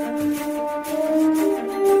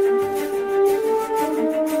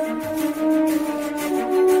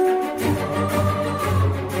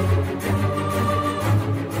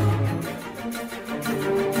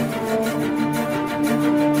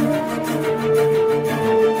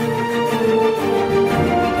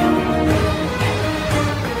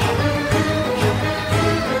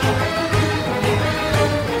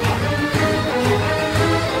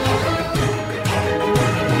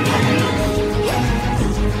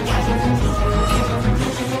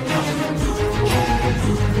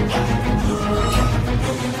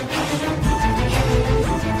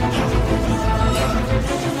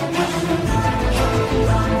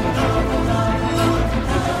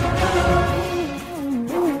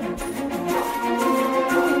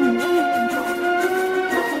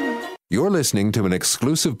 You're listening to an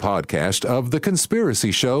exclusive podcast of The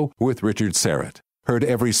Conspiracy Show with Richard Serrett. Heard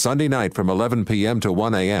every Sunday night from 11 p.m. to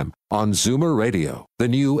 1 a.m. on Zoomer Radio, the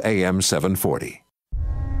new AM 740.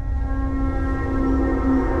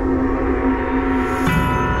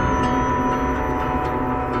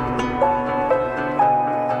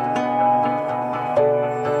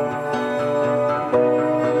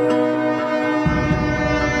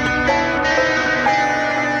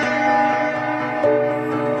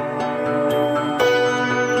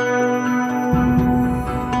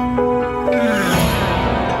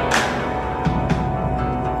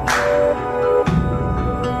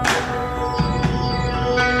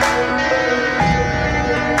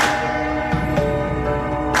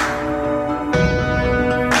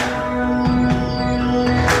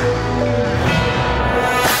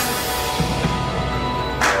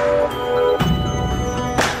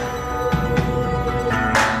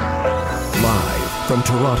 From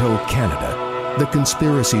Toronto, Canada, The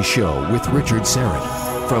Conspiracy Show with Richard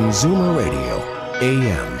Serrett from Zoomer Radio,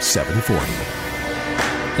 AM 740.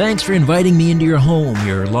 Thanks for inviting me into your home,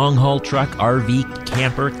 your long-haul truck, RV,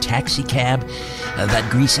 camper, taxi cab, that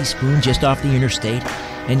greasy spoon just off the interstate,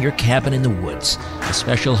 and your cabin in the woods. A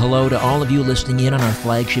special hello to all of you listening in on our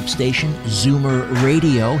flagship station, Zoomer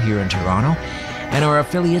Radio, here in Toronto, and our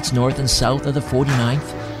affiliates north and south of the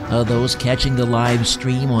 49th, those catching the live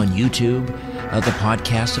stream on YouTube, the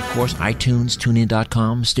podcast, of course, iTunes,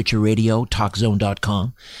 TuneIn.com, Stitcher Radio,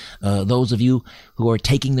 TalkZone.com. Those of you who are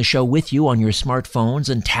taking the show with you on your smartphones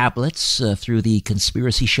and tablets through the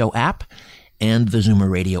Conspiracy Show app and the Zoomer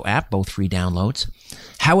Radio app, both free downloads.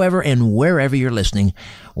 However and wherever you're listening,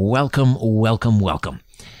 welcome, welcome, welcome.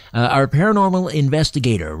 Our paranormal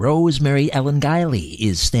investigator, Rosemary Ellen Guiley,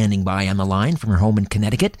 is standing by on the line from her home in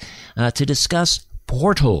Connecticut to discuss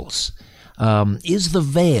portals. Is the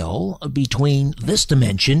veil between this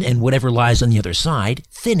dimension and whatever lies on the other side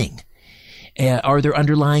thinning? Are there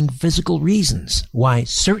underlying physical reasons why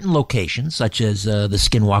certain locations, such as the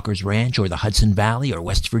Skinwalkers Ranch or the Hudson Valley or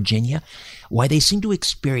West Virginia, why they seem to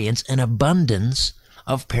experience an abundance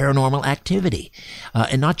of paranormal activity,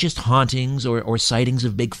 and not just hauntings or sightings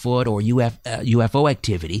of Bigfoot or UFO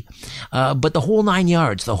activity, but the whole 9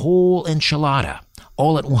 yards, the whole enchilada,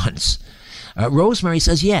 all at once? Rosemary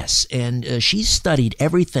says yes, and she's studied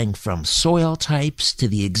everything from soil types to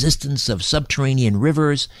the existence of subterranean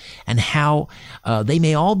rivers and how they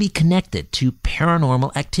may all be connected to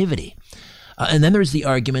paranormal activity. And then there's the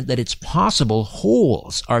argument that it's possible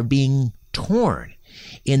holes are being torn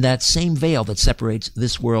in that same veil that separates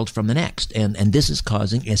this world from the next, and this is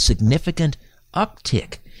causing a significant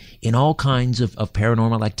uptick in all kinds of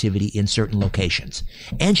paranormal activity in certain locations.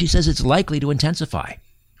 And she says it's likely to intensify.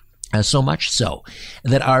 So much so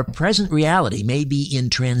that our present reality may be in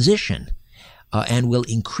transition and will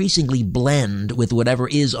increasingly blend with whatever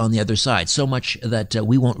is on the other side, so much that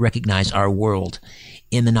we won't recognize our world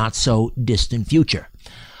in the not-so-distant future.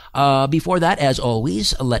 Before that, as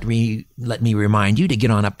always, let me remind you to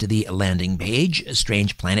get on up to the landing page,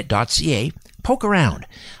 strangeplanet.ca. Poke around.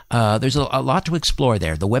 There's a lot to explore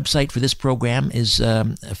there. The website for this program is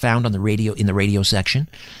found on the radio section.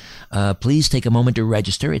 Please take a moment to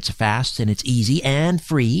register. It's fast and it's easy and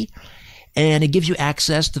free. And it gives you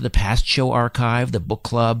access to the past show archive, the book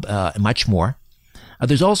club, and much more.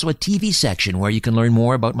 There's also a TV section where you can learn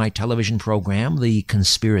more about my television program, The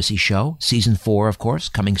Conspiracy Show, Season 4, of course,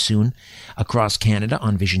 coming soon across Canada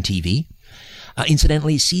on Vision TV.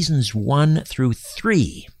 Incidentally, Seasons 1 through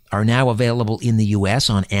 3 are now available in the U.S.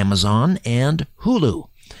 on Amazon and Hulu.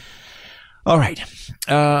 All right.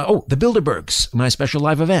 The Bilderbergs, my special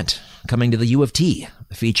live event, coming to the U of T,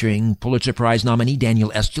 featuring Pulitzer Prize nominee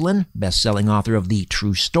Daniel Estulin, best-selling author of The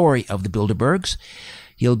True Story of the Bilderbergs.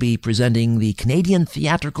 He'll be presenting the Canadian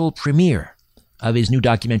theatrical premiere of his new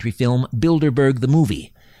documentary film, Bilderberg the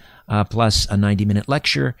Movie, plus a 90-minute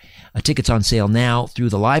lecture. Tickets on sale now through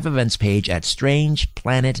the live events page at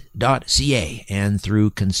strangeplanet.ca and through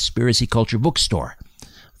Conspiracy Culture Bookstore,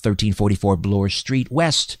 1344 Bloor Street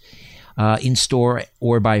West, in store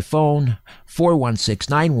or by phone,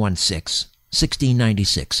 416-916-1696,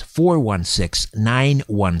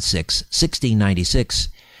 416-916-1696,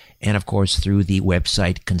 and of course through the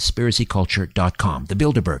website conspiracyculture.com. The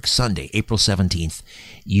Bilderberg, Sunday, April 17th,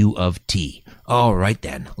 U of T. All right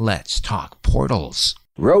then, let's talk portals.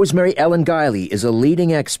 Rosemary Ellen Guiley is a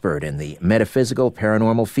leading expert in the metaphysical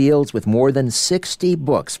paranormal fields with more than 60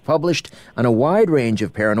 books published on a wide range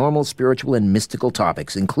of paranormal, spiritual, and mystical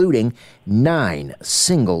topics, including 9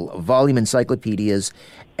 single-volume encyclopedias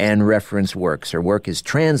and reference works. Her work is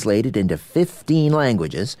translated into 15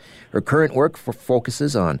 languages. Her current work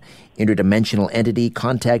focuses on interdimensional entity,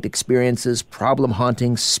 contact experiences, problem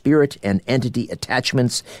haunting, spirit and entity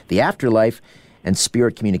attachments, the afterlife, and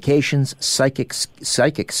spirit communications, psychic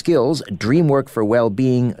skills, dream work for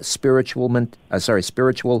well-being, spiritual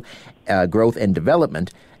growth and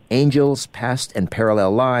development, angels, past and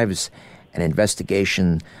parallel lives, and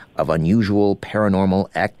investigation of unusual paranormal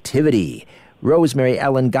activity. Rosemary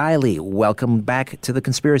Ellen Guiley, welcome back to The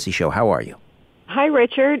Conspiracy Show. How are you? Hi,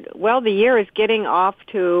 Richard. Well, the year is getting off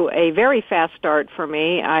to a very fast start for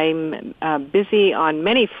me. I'm busy on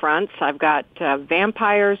many fronts. I've got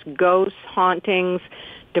vampires, ghosts, hauntings,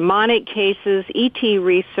 demonic cases, ET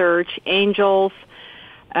research, angels.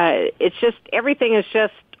 It's just, everything is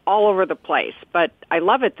just all over the place. But I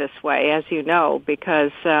love it this way, as you know,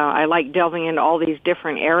 because I like delving into all these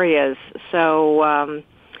different areas. So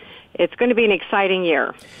it's going to be an exciting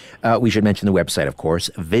year. We should mention the website, of course,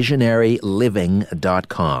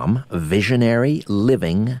 visionaryliving.com,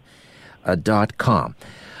 visionaryliving.com.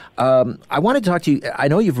 I want to talk to you. I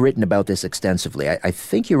know you've written about this extensively. I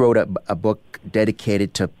think you wrote a book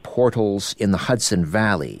dedicated to portals in the Hudson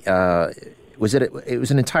Valley. It was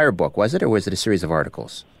an entire book, was it, or was it a series of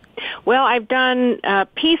articles? Well, I've done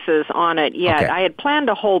pieces on it yet. Okay. I had planned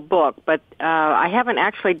a whole book, but I haven't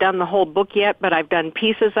actually done the whole book yet, but I've done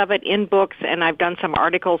pieces of it in books, and I've done some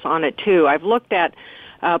articles on it, too. I've looked at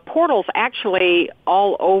portals actually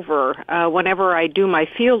all over. Whenever I do my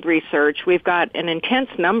field research, we've got an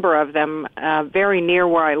intense number of them very near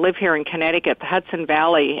where I live here in Connecticut. The Hudson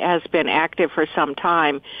Valley has been active for some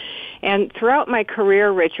time. And throughout my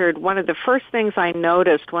career, Richard, one of the first things I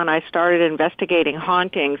noticed when I started investigating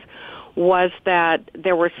hauntings was that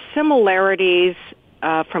there were similarities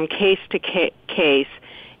from case to case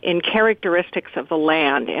in characteristics of the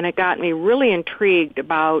land, and it got me really intrigued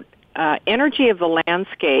about energy of the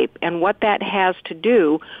landscape and what that has to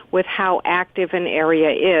do with how active an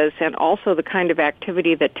area is, and also the kind of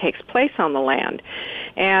activity that takes place on the land.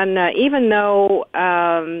 And even though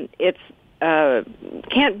it's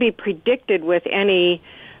can't be predicted with any,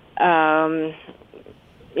 these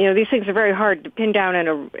things are very hard to pin down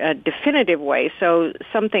in a definitive way, so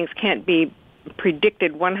some things can't be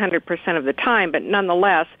predicted 100% of the time, but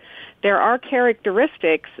nonetheless, there are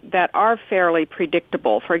characteristics that are fairly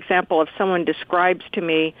predictable. For example, if someone describes to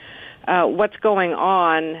me what's going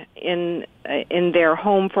on in their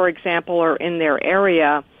home, for example, or in their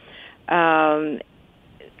area,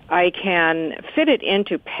 I can fit it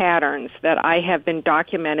into patterns that I have been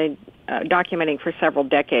documenting for several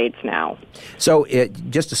decades now. So,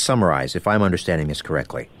 just to summarize, if I'm understanding this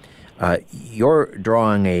correctly, you're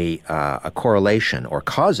drawing a correlation or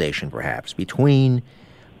causation, perhaps, between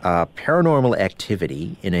paranormal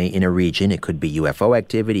activity in a region. It could be UFO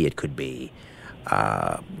activity. It could be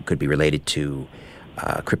related to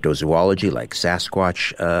cryptozoology, like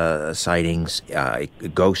Sasquatch sightings,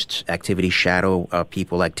 ghost activity, shadow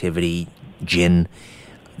people activity, jinn.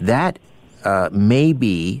 That may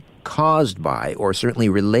be caused by, or certainly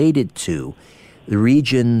related to, the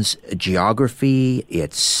region's geography,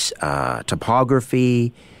 its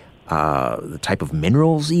topography, the type of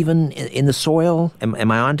minerals even in the soil.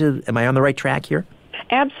 Am I on the right track here?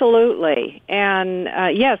 Absolutely. And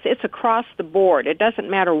yes, it's across the board. It doesn't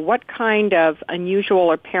matter what kind of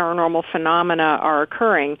unusual or paranormal phenomena are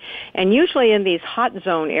occurring. And usually in these hot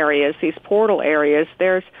zone areas, these portal areas,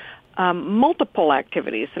 there's multiple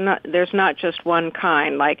activities. There's not just one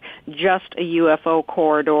kind, like just a UFO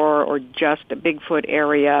corridor or just a Bigfoot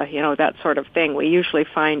area, that sort of thing. We usually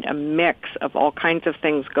find a mix of all kinds of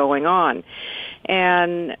things going on.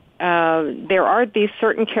 And there are these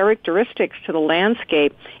certain characteristics to the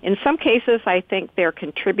landscape. In some cases, I think they're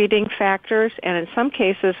contributing factors, and in some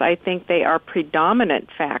cases, I think they are predominant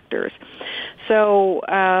factors. So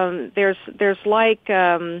there's like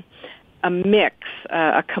a mix,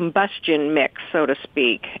 a combustion mix, so to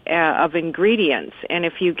speak, of ingredients. And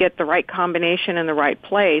if you get the right combination in the right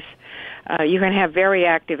place, you can have very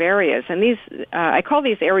active areas. And these, I call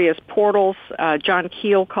these areas portals. John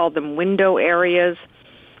Keel called them window areas.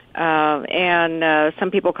 And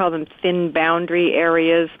some people call them thin boundary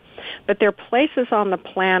areas. But they're places on the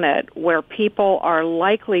planet where people are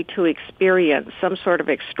likely to experience some sort of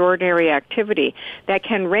extraordinary activity that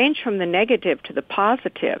can range from the negative to the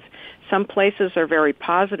positive. Some places are very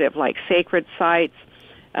positive, like sacred sites.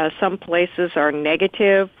 Some places are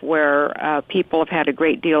negative, where people have had a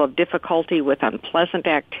great deal of difficulty with unpleasant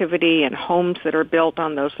activity and homes that are built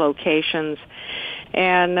on those locations.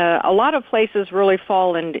 And a lot of places really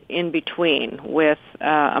fall in between with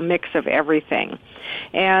a mix of everything.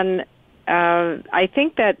 And I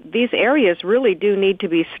think that these areas really do need to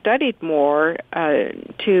be studied more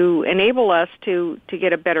to enable us to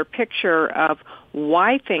get a better picture of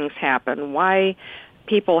why things happen, why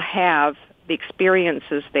people have the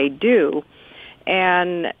experiences they do,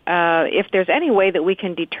 and if there's any way that we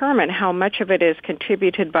can determine how much of it is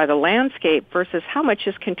contributed by the landscape versus how much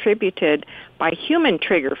is contributed by human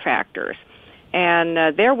trigger factors.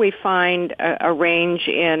 And there we find a range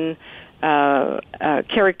in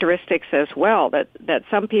characteristics as well, that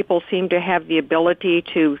some people seem to have the ability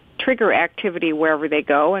to trigger activity wherever they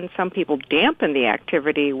go, and some people dampen the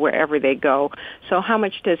activity wherever they go. So how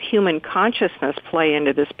much does human consciousness play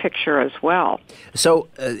into this picture as well? So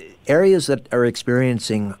areas that are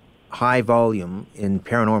experiencing high volume in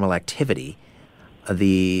paranormal activity,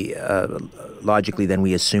 logically then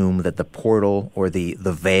we assume that the portal or the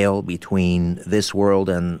veil between this world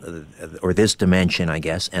and or this dimension, I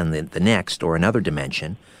guess, and the next or another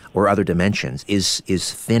dimension or other dimensions is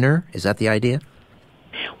thinner. Is that the idea?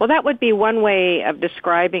 Well, that would be one way of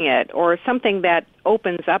describing it, or something that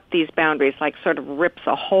opens up these boundaries, like sort of rips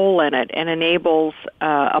a hole in it and enables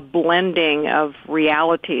a blending of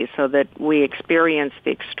reality so that we experience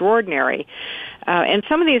the extraordinary. And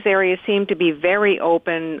some of these areas seem to be very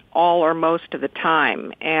open all or most of the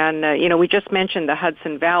time. And, we just mentioned the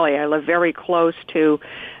Hudson Valley. I live very close to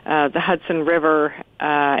the Hudson River,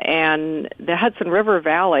 and the Hudson River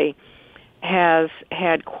Valley has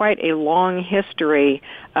had quite a long history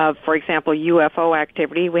of, for example, UFO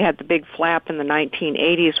activity. We had the big flap in the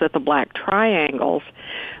 1980s with the black triangles,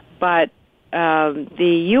 but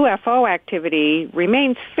the UFO activity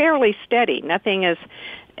remains fairly steady. Nothing is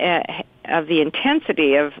of the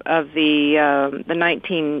intensity of the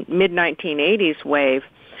mid-1980s wave,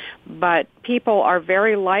 but people are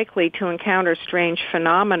very likely to encounter strange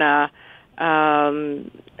phenomena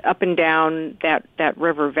up and down that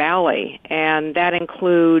river valley, and that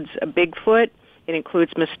includes a Bigfoot, it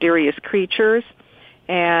includes mysterious creatures,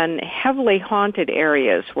 and heavily haunted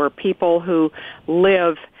areas where people who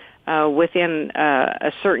live within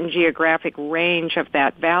a certain geographic range of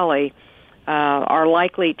that valley are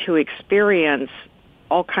likely to experience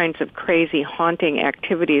all kinds of crazy haunting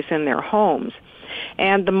activities in their homes.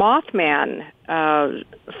 And the Mothman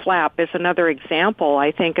flap is another example,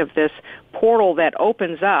 I think, of this portal that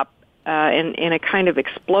opens up in a kind of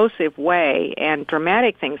explosive way, and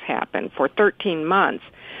dramatic things happen. For 13 months,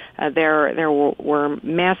 there were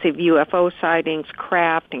massive UFO sightings,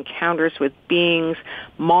 craft encounters with beings.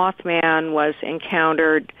 Mothman was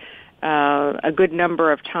encountered a good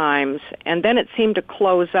number of times, and then it seemed to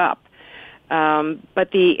close up.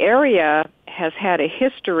 But the area has had a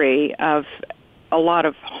history of a lot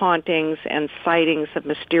of hauntings and sightings of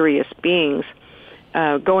mysterious beings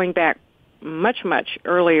going back much, much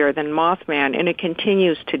earlier than Mothman, and it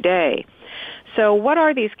continues today. So what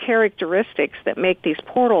are these characteristics that make these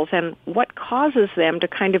portals, and what causes them to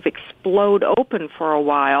kind of explode open for a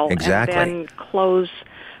while Exactly. and then close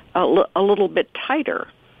a little bit tighter?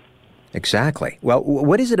 Exactly. Well,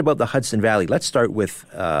 what is it about the Hudson Valley? Let's start with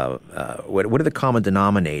what are the common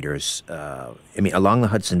denominators, along the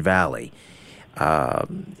Hudson Valley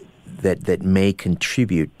that may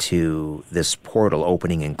contribute to this portal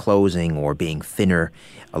opening and closing or being thinner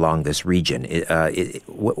along this region?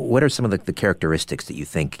 What are some of the characteristics that you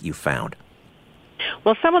think you found?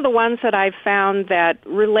 Well, some of the ones that I've found that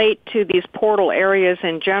relate to these portal areas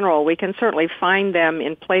in general, we can certainly find them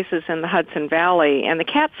in places in the Hudson Valley, and the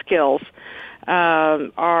Catskills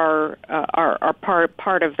are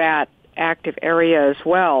part of that active area as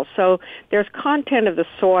well. So there's content of the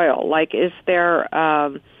soil, like is there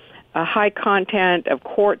a high content of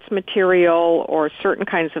quartz material or certain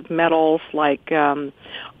kinds of metals like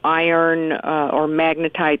iron or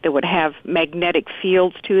magnetite that would have magnetic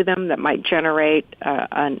fields to them that might generate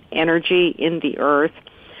an energy in the earth.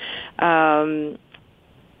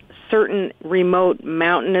 Certain remote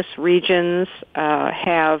mountainous regions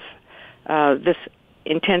have this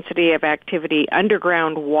intensity of activity,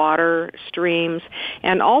 underground water streams,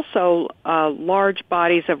 and also large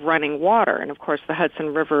bodies of running water. And of course, the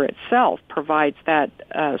Hudson River itself provides that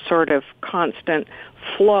sort of constant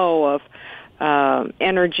flow of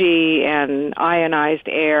energy and ionized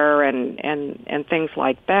air and things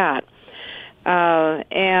like that.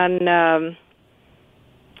 And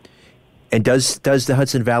does the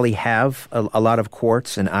Hudson Valley have a lot of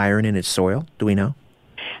quartz and iron in its soil? Do we know?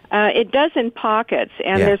 It does in pockets,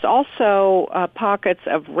 and there's also pockets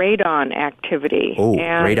of radon activity. Oh,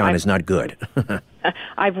 and radon is not good.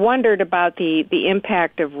 I've wondered about the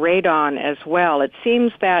impact of radon as well. It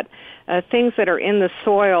seems that things that are in the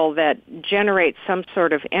soil that generate some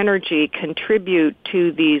sort of energy contribute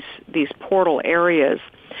to these portal areas.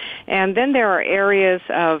 And then there are areas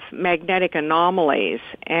of magnetic anomalies,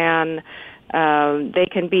 and they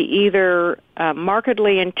can be either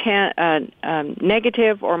markedly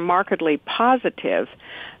negative or markedly positive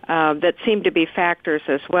that seem to be factors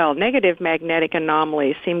as well. Negative magnetic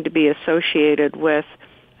anomalies seem to be associated with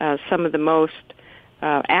some of the most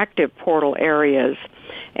active portal areas.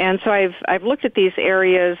 And so I've looked at these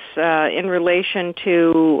areas in relation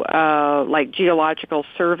to like geological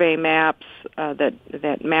survey maps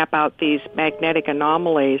that map out these magnetic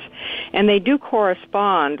anomalies, and they do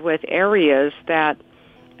correspond with areas that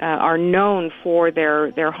are known for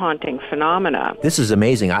their haunting phenomena. This is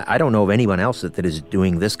amazing. I don't know of anyone else that is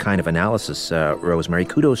doing this kind of analysis, Rosemary.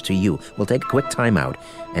 Kudos to you. We'll take a quick time out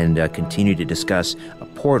and continue to discuss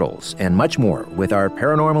portals and much more with our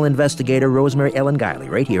paranormal investigator, Rosemary Ellen Guiley,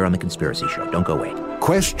 right here on The Conspiracy Show. Don't go away.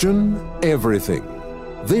 Question everything.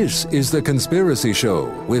 This is The Conspiracy Show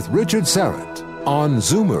with Richard Serrett on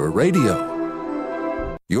Zoomer Radio.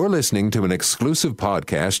 You're listening to an exclusive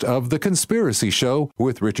podcast of The Conspiracy Show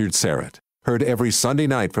with Richard Serrett. Heard every Sunday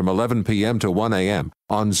night from 11 p.m. to 1 a.m.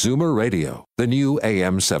 on Zoomer Radio, the new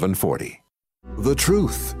AM 740. The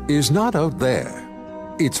truth is not out there.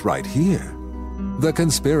 It's right here. The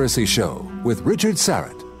Conspiracy Show with Richard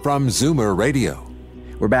Serrett from Zoomer Radio.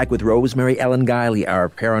 We're back with Rosemary Ellen Guiley, our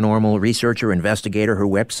paranormal researcher, investigator. Her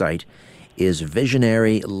website is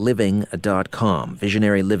visionaryliving.com.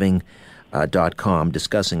 visionaryliving.com,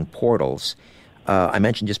 discussing portals. I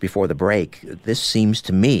mentioned just before the break, this seems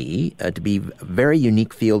to me to be a very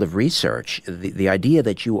unique field of research. The idea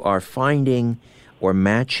that you are finding or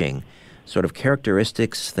matching sort of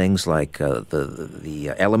characteristics, things like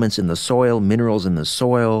the elements in the soil, minerals in the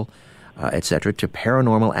soil, etc., to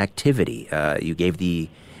paranormal activity. You gave the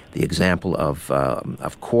example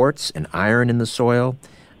of quartz and iron in the soil.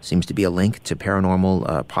 Seems to be a link to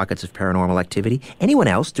paranormal pockets of paranormal activity. Anyone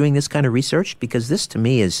else doing this kind of research? Because this, to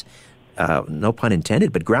me, is no pun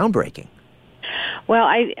intended, but groundbreaking. Well,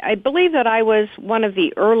 I believe that I was one of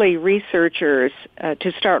the early researchers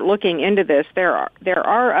to start looking into this. There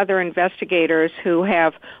are other investigators who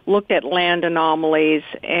have looked at land anomalies,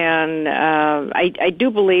 and I do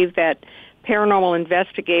believe that paranormal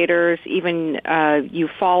investigators, even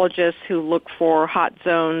ufologists who look for hot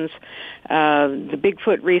zones, the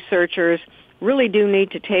Bigfoot researchers, really do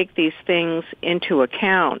need to take these things into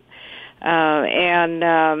account.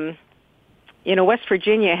 West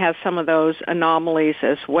Virginia has some of those anomalies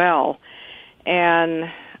as well.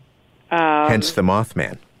 And hence the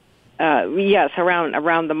Mothman. Yes,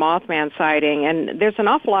 around the Mothman sighting. And there's an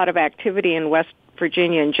awful lot of activity in West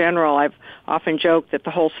Virginia in general. I've often joked that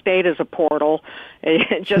the whole state is a portal.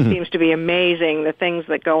 It just seems to be amazing, the things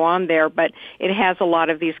that go on there, but it has a lot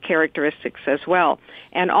of these characteristics as well.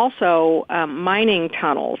 And also mining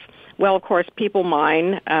tunnels. Well, of course, people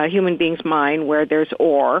mine, human beings mine where there's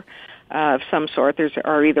ore of some sort. There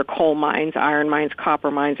are either coal mines, iron mines,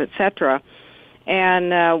 copper mines, etc.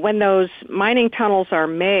 And when those mining tunnels are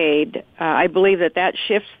made, I believe that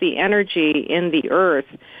shifts the energy in the earth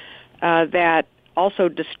that also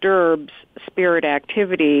disturbs spirit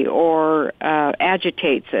activity or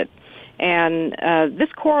agitates it. And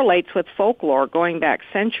this correlates with folklore going back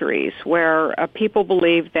centuries, where people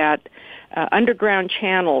believe that underground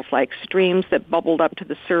channels like streams that bubbled up to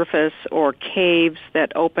the surface or caves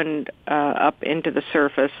that opened up into the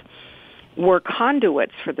surface were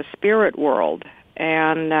conduits for the spirit world.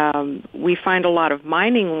 And we find a lot of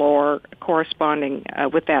mining lore corresponding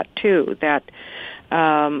with that, too, that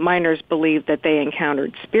miners believed that they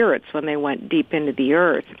encountered spirits when they went deep into the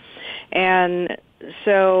earth. And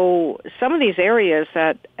so some of these areas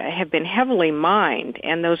that have been heavily mined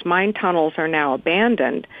and those mine tunnels are now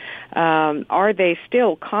abandoned, are they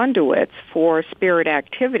still conduits for spirit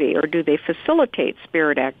activity, or do they facilitate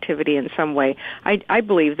spirit activity in some way? I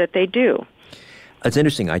believe that they do. It's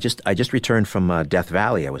interesting. I just returned from Death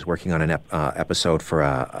Valley. I was working on an episode for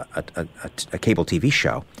a cable TV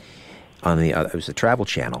show on it was the Travel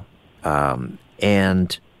Channel,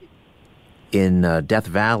 and in Death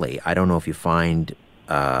Valley, I don't know if you find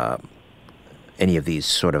any of these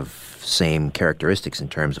sort of same characteristics in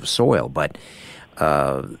terms of soil, but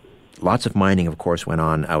lots of mining, of course, went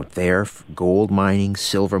on out there: gold mining,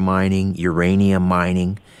 silver mining, uranium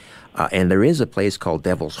mining, and there is a place called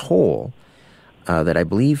Devil's Hole. That I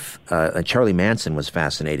believe Charlie Manson was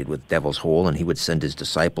fascinated with Devil's Hole, and he would send his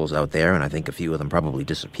disciples out there, and I think a few of them probably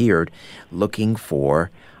disappeared, looking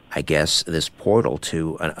for, I guess, this portal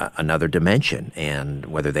to another dimension, and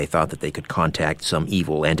whether they thought that they could contact some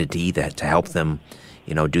evil entity to help them,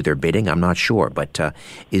 do their bidding, I'm not sure. But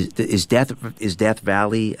is Death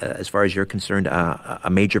Valley, as far as you're concerned, a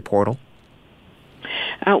major portal?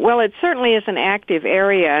 Well, it certainly is an active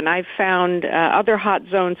area, and I've found other hot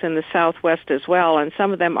zones in the Southwest as well, and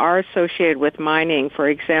some of them are associated with mining. For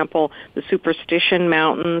example, the Superstition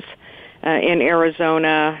Mountains in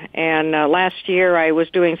Arizona, and last year I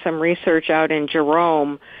was doing some research out in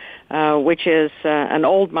Jerome, which is an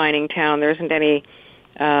old mining town. There isn't any,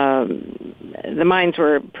 the mines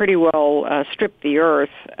were pretty well stripped the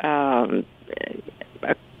earth.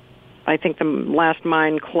 I think the last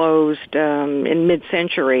mine closed in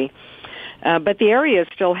mid-century. But the area is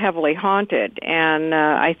still heavily haunted, and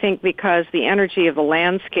I think because the energy of the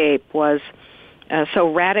landscape was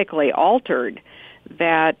so radically altered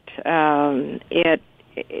that it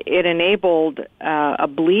enabled a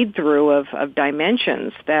bleed-through of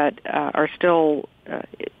dimensions that are still,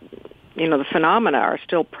 the phenomena are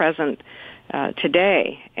still present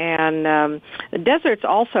today. And the deserts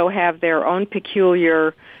also have their own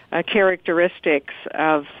peculiar characteristics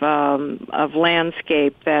of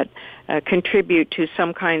landscape that contribute to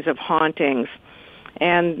some kinds of hauntings.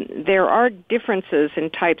 And there are differences in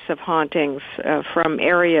types of hauntings from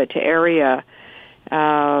area to area.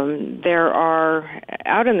 There are,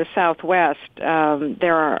 out in the Southwest,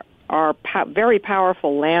 there are very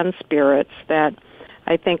powerful land spirits that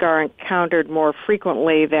I think are encountered more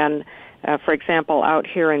frequently than, for example, out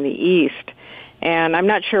here in the East. And I'm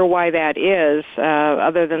not sure why that is,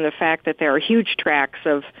 other than the fact that there are huge tracts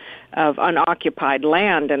of unoccupied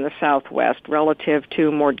land in the Southwest relative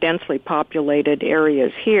to more densely populated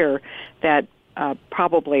areas here that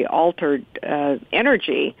probably altered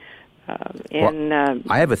energy in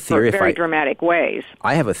I have a theory, very dramatic ways.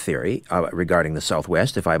 I have a theory regarding the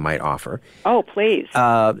Southwest, if I might offer. Oh, please.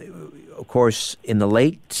 Of course, in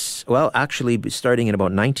the actually starting in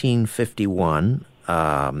about 1951,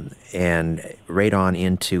 and right on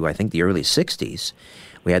into, I think, the early 60s,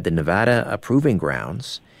 we had the Nevada Proving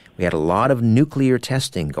Grounds. We had a lot of nuclear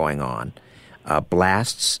testing going on.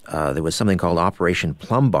 Blasts, there was something called Operation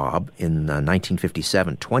Plum Bob in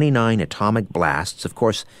 1957, 29 atomic blasts. Of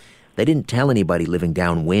course, they didn't tell anybody living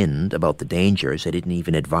downwind about the dangers. They didn't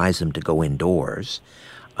even advise them to go indoors.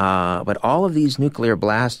 But all of these nuclear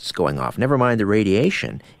blasts going off, never mind the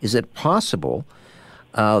radiation, is it possible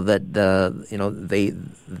that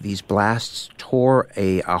these blasts tore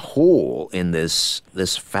a hole in this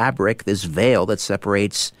fabric, this veil that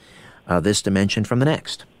separates this dimension from the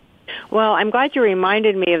next? Well, I'm glad you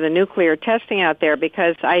reminded me of the nuclear testing out there,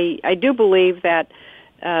 because I do believe that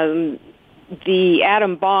the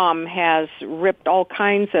atom bomb has ripped all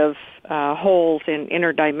kinds of holes in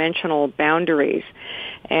interdimensional boundaries.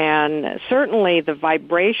 And certainly the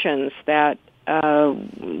vibrations that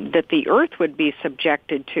the Earth would be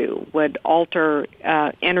subjected to would alter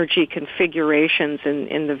energy configurations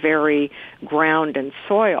in the very ground and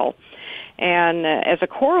soil. And as a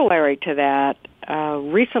corollary to that,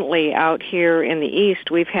 recently out here in the East,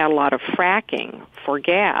 we've had a lot of fracking for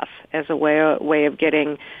gas as a way of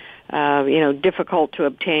getting, difficult to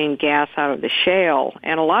obtain gas out of the shale.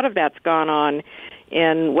 And a lot of that's gone on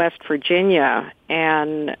in West Virginia,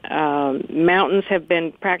 and mountains have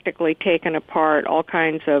been practically taken apart. All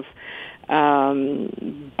kinds of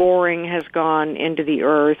boring has gone into the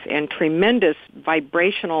earth, and tremendous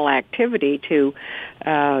vibrational activity to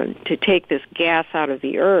take this gas out of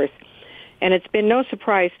the earth. And it's been no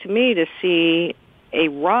surprise to me to see a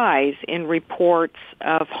rise in reports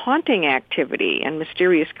of haunting activity and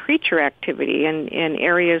mysterious creature activity in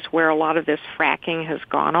areas where a lot of this fracking has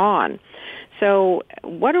gone on. So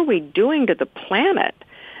what are we doing to the planet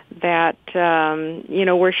that,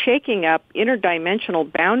 we're shaking up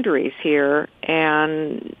interdimensional boundaries here,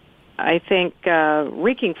 and I think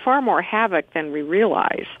wreaking far more havoc than we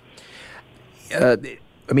realize?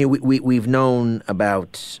 We've known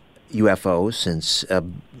about UFOs since,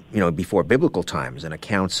 before biblical times, and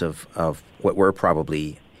accounts of what were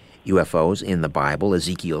probably UFOs in the Bible,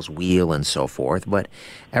 Ezekiel's wheel and so forth. But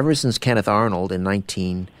ever since Kenneth Arnold in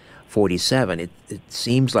 1947, it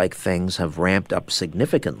seems like things have ramped up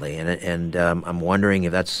significantly, and I'm wondering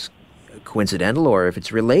if that's coincidental or if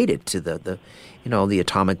it's related to the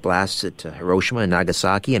atomic blasts at Hiroshima and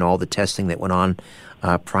Nagasaki and all the testing that went on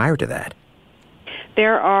prior to that.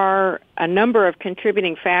 There are a number of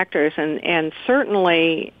contributing factors, and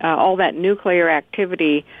certainly all that nuclear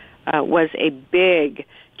activity was a big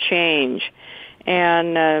change.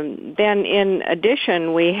 And then in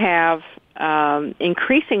addition, we have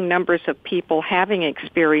increasing numbers of people having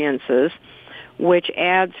experiences, which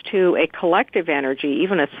adds to a collective energy,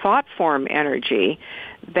 even a thought form energy,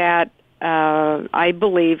 that I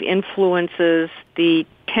believe influences the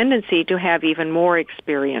tendency to have even more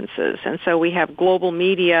experiences. And so we have global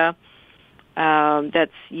media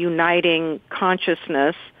that's uniting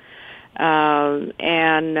consciousness,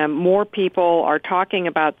 and more people are talking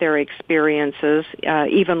about their experiences,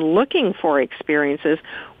 even looking for experiences.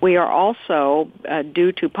 We are also,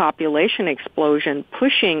 due to population explosion,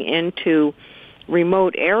 pushing into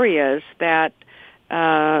remote areas that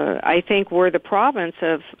I think were the province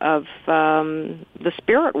of the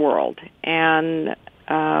spirit world, and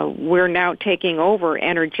we're now taking over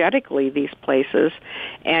energetically these places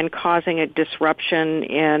and causing a disruption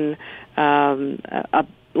in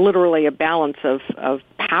literally a balance of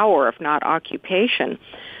power, if not occupation.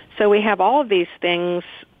 So we have all of these things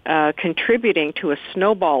contributing to a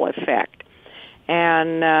snowball effect,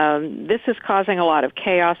 and this is causing a lot of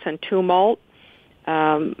chaos and tumult.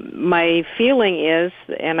 My feeling is,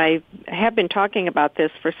 and I have been talking about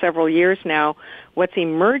this for several years now, what's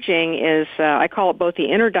emerging is, I call it both the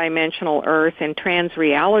interdimensional Earth and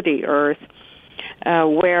trans-reality Earth,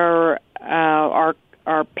 where our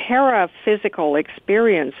paraphysical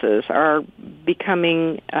experiences are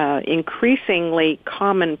becoming increasingly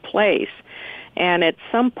commonplace. And at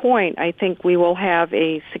some point, I think we will have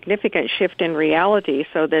a significant shift in reality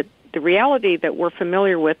so that the reality that we're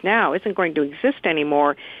familiar with now isn't going to exist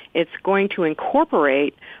anymore. It's going to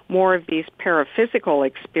incorporate more of these paraphysical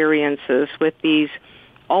experiences with these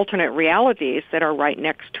alternate realities that are right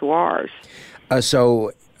next to ours.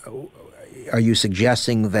 So are you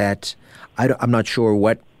suggesting that, I'm not sure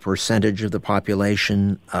what percentage of the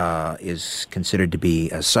population is considered to be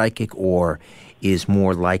a psychic or is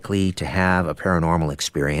more likely to have a paranormal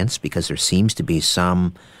experience, because there seems to be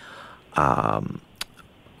some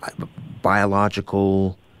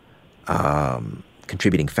biological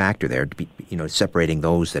contributing factor there, to be, separating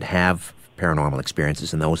those that have paranormal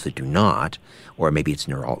experiences and those that do not, or maybe it's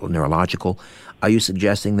neurological. Are you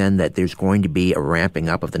suggesting then that there's going to be a ramping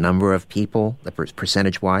up of the number of people,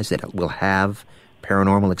 percentage-wise, that will have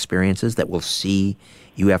paranormal experiences, that will see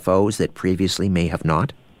UFOs that previously may have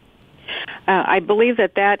not? I believe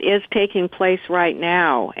that is taking place right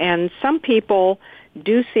now, and some people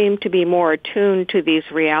do seem to be more attuned to these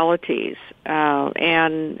realities.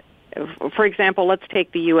 And for example, let's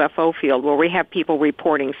take the UFO field, where we have people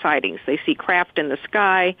reporting sightings. They see craft in the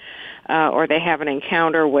sky, or they have an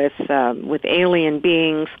encounter with alien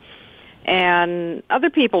beings. And other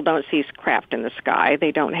people don't see craft in the sky.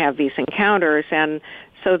 They don't have these encounters, and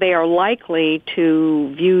so they are likely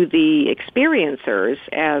to view the experiencers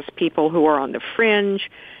as people who are on the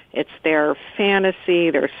fringe. It's their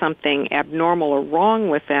fantasy. There's something abnormal or wrong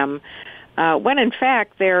with them. when in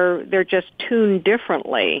fact they're just tuned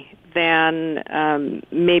differently than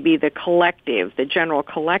maybe the collective, the general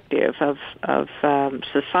collective of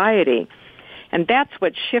society. And that's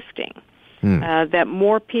what's shifting, that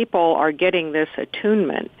more people are getting this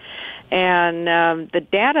attunement. And the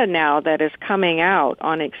data now that is coming out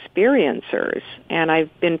on experiencers, and I've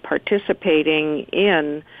been participating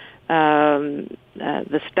in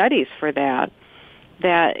the studies for that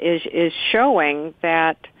is showing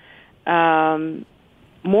that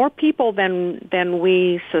more people than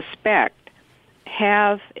we suspect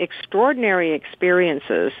have extraordinary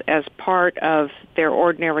experiences as part of their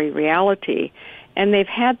ordinary reality, and they've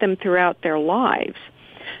had them throughout their lives.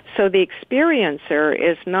 So the experiencer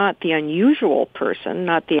is not the unusual person,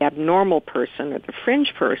 not the abnormal person or the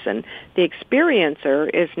fringe person. The experiencer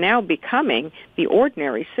is now becoming the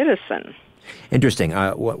ordinary citizen. Interesting.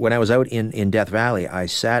 When I was out in Death Valley, I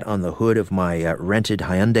sat on the hood of my rented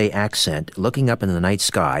Hyundai Accent looking up in the night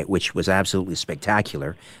sky, which was absolutely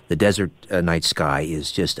spectacular. The desert night sky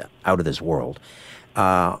is just out of this world.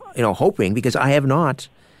 Hoping, because I have not.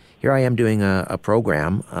 Here I am doing a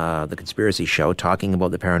program, The Conspiracy Show, talking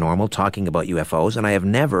about the paranormal, talking about UFOs, and I have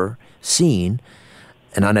never seen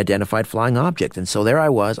an unidentified flying object. And so there I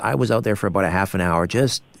was out there for about a half an hour.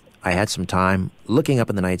 I had some time looking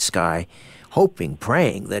up in the night sky, hoping,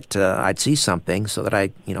 praying that I'd see something so that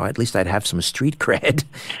at least I'd have some street cred.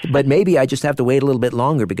 But maybe I just have to wait a little bit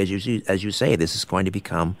longer because, as you say, this is going to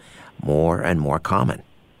become more and more common.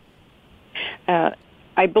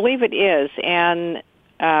 I believe it is, and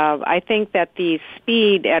I think that the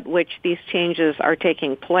speed at which these changes are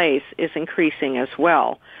taking place is increasing as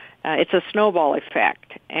well. It's a snowball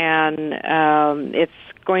effect, and it's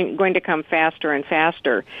going to come faster and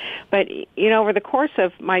faster. But, over the course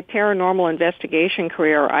of my paranormal investigation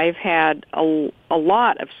career, I've had a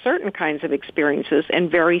lot of certain kinds of experiences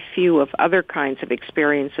and very few of other kinds of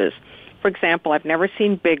experiences. For example, I've never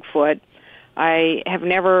seen Bigfoot. I have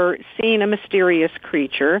never seen a mysterious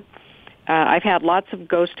creature. I've had lots of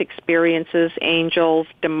ghost experiences, angels,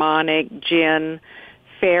 demonic, jinn,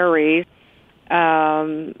 fairies.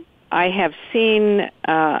 I have seen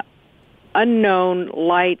unknown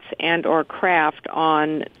lights and or craft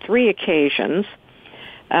on 3 occasions,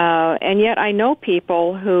 and yet I know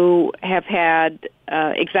people who have had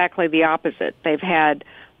exactly the opposite. They've had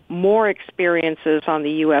more experiences on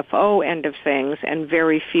the UFO end of things and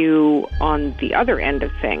very few on the other end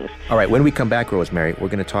of things. All right, when we come back, Rosemary, we're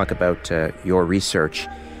going to talk about your research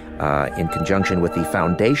in conjunction with the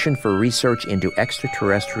Foundation for Research into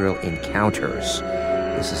Extraterrestrial Encounters.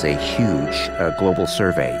 This is a huge global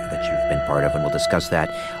survey that you've been part of, and we'll discuss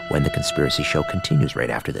that when The Conspiracy Show continues right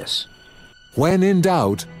after this. When in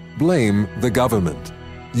doubt, blame the government.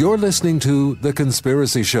 You're listening to The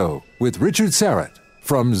Conspiracy Show with Richard Serrett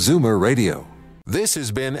from Zoomer Radio. This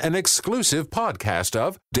has been an exclusive podcast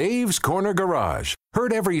of Dave's Corner Garage.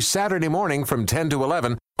 Heard every Saturday morning from 10 to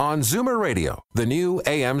 11 on Zoomer Radio, the new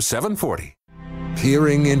AM 740.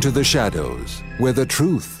 Peering into the shadows where the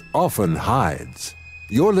truth often hides.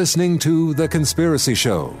 You're listening to The Conspiracy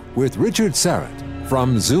Show with Richard Serrett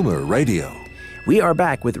from Zoomer Radio. We are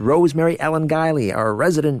back with Rosemary Ellen Guiley, our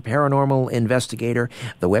resident paranormal investigator.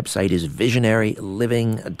 The website is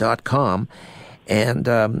visionaryliving.com. And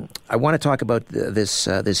I want to talk about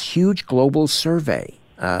this huge global survey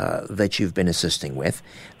that you've been assisting with.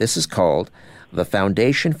 This is called the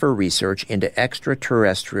Foundation for Research into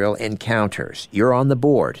Extraterrestrial Encounters. You're on the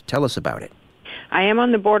board. Tell us about it. I am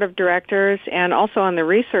on the board of directors and also on the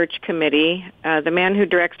research committee. The man who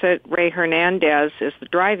directs it, Ray Hernandez, is the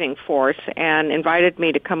driving force and invited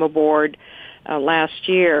me to come aboard last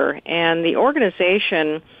year. And the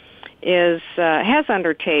organization has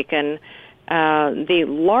undertaken the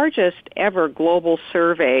largest ever global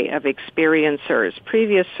survey of experiencers.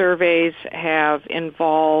 Previous surveys have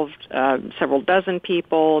involved several dozen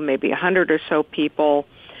people, maybe 100 or so people,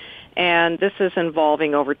 and this is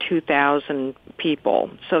involving over 2,000 people.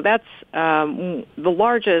 So that's the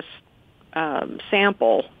largest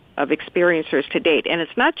sample of experiencers to date. And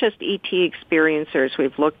it's not just ET experiencers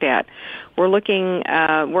we've looked at.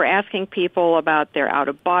 We're asking people about their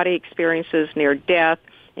out-of-body experiences, near death,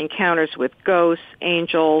 encounters with ghosts,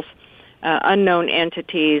 angels, unknown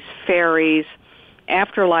entities, fairies,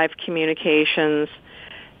 afterlife communications.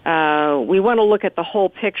 We want to look at the whole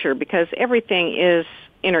picture because everything is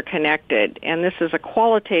interconnected, and this is a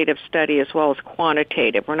qualitative study as well as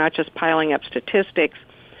quantitative. We're not just piling up statistics.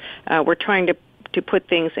 We're trying to put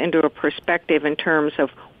things into a perspective in terms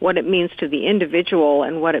of what it means to the individual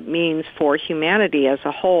and what it means for humanity as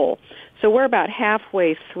a whole. So we're about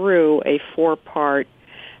halfway through a 4-part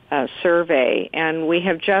survey, and we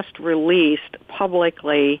have just released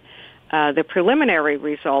publicly the preliminary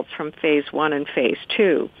results from Phase 1 and Phase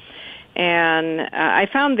 2. And I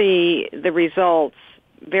found the results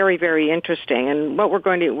very, very interesting. And what we're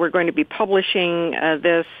going to be publishing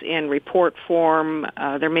this in report form.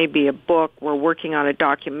 There may be a book. We're working on a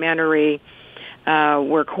documentary.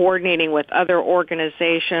 We're coordinating with other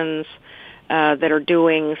organizations that are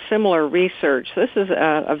doing similar research. This is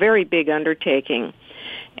a very big undertaking.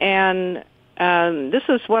 And this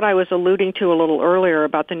is what I was alluding to a little earlier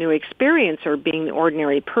about the new experiencer being the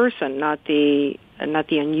ordinary person, not the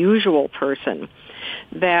unusual person.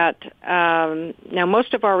 That now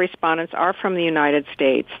most of our respondents are from the United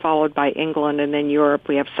States, followed by England and then Europe.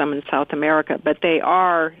 We have some in South America, but they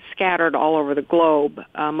are scattered all over the globe.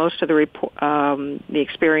 Most of the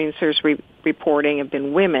experiencers reporting have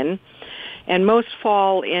been women, and most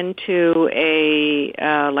fall into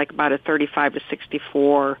like about a 35 to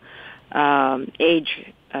 64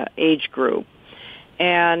 age group,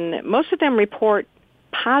 and most of them report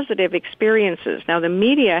positive experiences. Now, the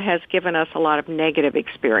media has given us a lot of negative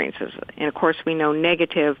experiences, and of course, we know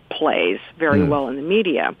negative plays very well in the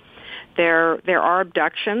media. There are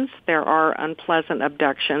abductions, there are unpleasant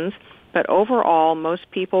abductions, but overall,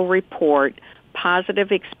 most people report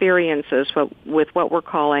positive experiences with what we're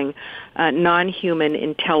calling non-human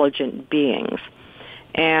intelligent beings.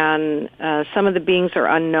 And some of the beings are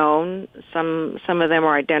unknown. Some of them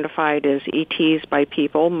are identified as ETs by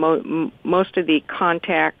people. Most of the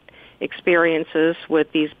contact experiences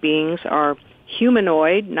with these beings are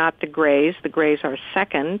humanoid, not the Greys. The Greys are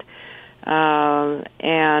second. And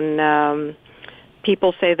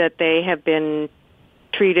people say that they have been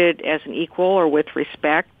treated as an equal or with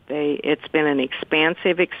respect. It's been an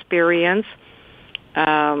expansive experience.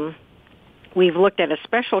 We've looked at a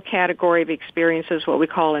special category of experiences, what we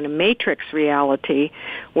call in a matrix reality,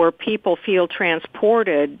 where people feel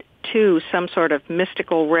transported to some sort of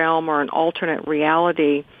mystical realm or an alternate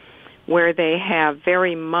reality where they have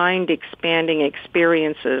very mind-expanding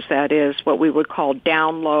experiences, that is, what we would call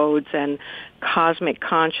downloads and cosmic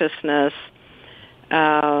consciousness,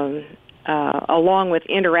 along with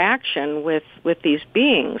interaction with these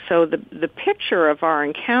beings. So the picture of our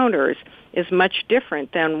encounters is much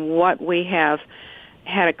different than what we have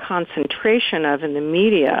had a concentration of in the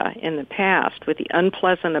media in the past, with the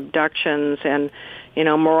unpleasant abductions and,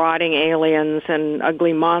 marauding aliens and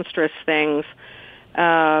ugly, monstrous things.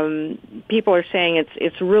 People are saying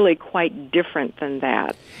it's really quite different than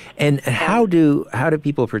that. And how do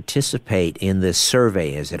people participate in this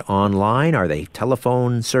survey? Is it online? Are they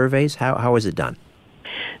telephone surveys? How is it done?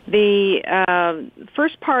 The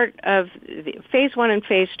first part of Phase 1 and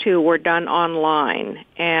Phase 2 were done online,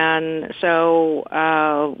 and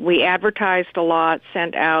so we advertised a lot,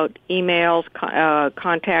 sent out emails,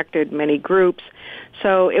 contacted many groups.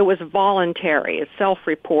 So it was voluntary, it's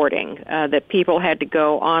self-reporting, that people had to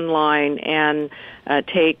go online and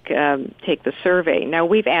take the survey. Now,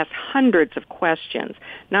 we've asked hundreds of questions,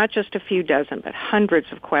 not just a few dozen, but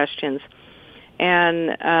hundreds of questions. And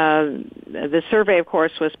the survey, of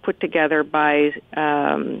course, was put together by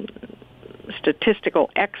statistical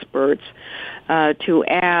experts to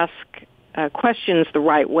ask questions the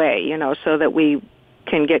right way, so that we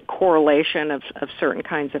can get correlation of certain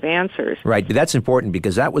kinds of answers. Right, but that's important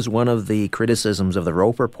because that was one of the criticisms of the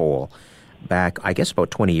Roper poll back, I guess, about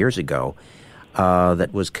 20 years ago,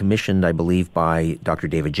 that was commissioned, I believe, by Dr.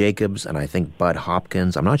 David Jacobs and I think Bud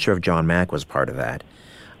Hopkins. I'm not sure if John Mack was part of that.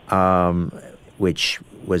 Which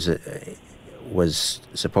was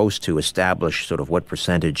supposed to establish sort of what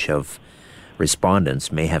percentage of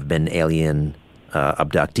respondents may have been alien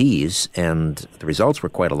abductees, and the results were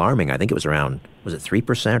quite alarming. I think it was around, was it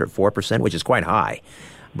 3% or 4%, which is quite high.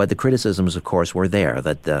 But the criticisms, of course, were there,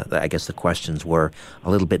 that I guess the questions were a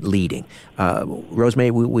little bit leading. Rosemary,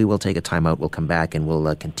 we will take a time out. We'll come back and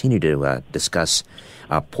we'll continue to discuss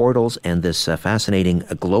portals and this fascinating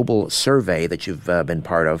global survey that you've been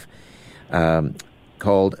part of,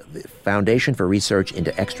 called the Foundation for Research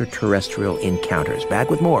into Extraterrestrial Encounters. Back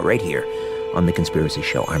with more right here on The Conspiracy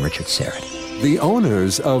Show. I'm Richard Serrett. The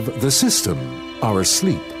owners of the system are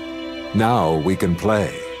asleep. Now we can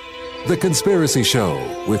play. The Conspiracy Show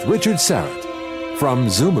with Richard Serrett from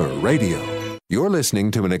Zoomer Radio. You're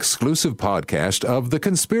listening to an exclusive podcast of The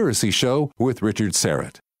Conspiracy Show with Richard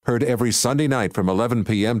Serrett. Heard every Sunday night from 11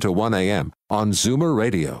 p.m. to 1 a.m. on Zoomer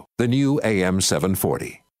Radio, the new AM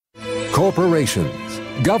 740. Corporations,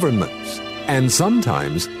 governments, and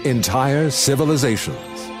sometimes entire civilizations.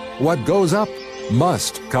 What goes up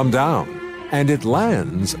must come down. And it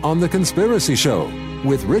lands on The Conspiracy Show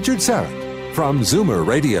with Richard Serrett from Zoomer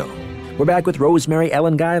Radio. We're back with Rosemary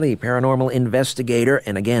Ellen Guiley, paranormal investigator,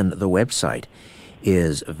 and again, the website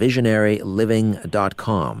is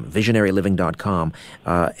visionaryliving.com,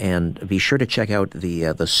 and be sure to check out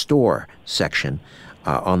the store section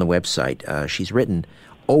on the website. She's written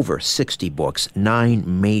over 60 books,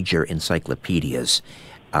 9 major encyclopedias.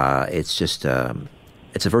 It's just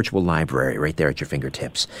it's a virtual library right there at your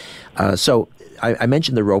fingertips. So I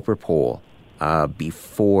mentioned the Roper poll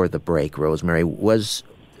before the break. Rosemary, was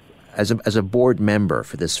as a board member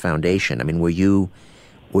for this foundation, I mean, were you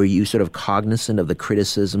sort of cognizant of the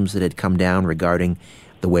criticisms that had come down regarding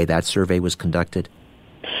the way that survey was conducted?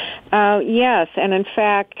 Yes, and in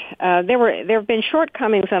fact, there have been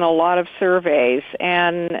shortcomings in a lot of surveys,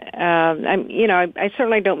 and I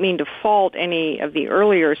certainly don't mean to fault any of the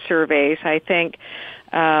earlier surveys. I think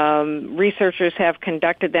researchers have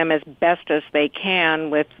conducted them as best as they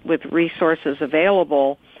can with resources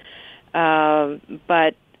available,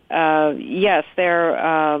 but yes, there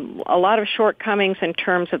are a lot of shortcomings in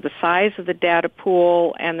terms of the size of the data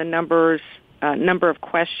pool and the number of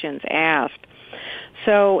questions asked.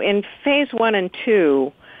 So in phase 1 and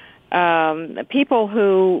 2, people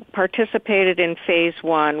who participated in phase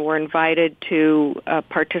 1 were invited to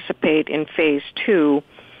participate in phase 2.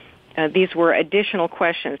 These were additional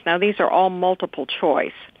questions. Now, these are all multiple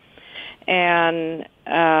choice, and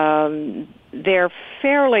they're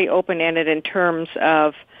fairly open-ended in terms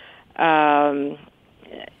of the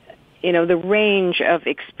range of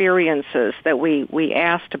experiences that we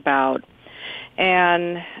asked about.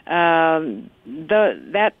 And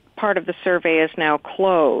that part of the survey is now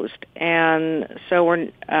closed. And so we're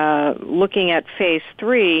looking at phase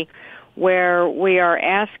 3, where we are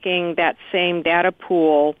asking that same data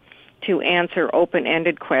pool to answer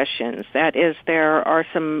open-ended questions. That is, there are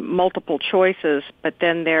some multiple choices, but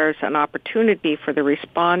then there's an opportunity for the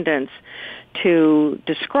respondents to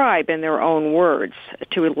describe in their own words,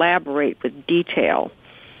 to elaborate with detail.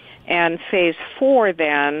 And phase 4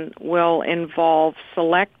 then will involve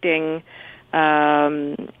selecting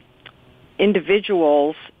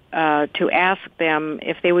individuals to ask them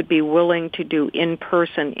if they would be willing to do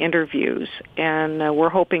in-person interviews. And we're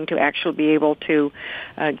hoping to actually be able to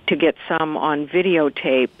get some on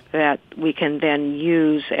videotape that we can then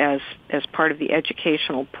use as part of the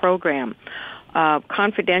educational program.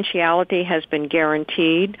 Confidentiality has been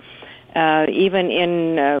guaranteed. Even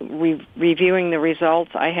in reviewing the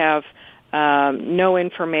results, I have no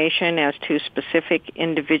information as to specific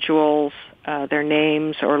individuals, their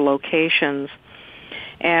names or locations.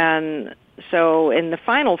 And so in the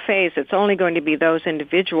final phase, it's only going to be those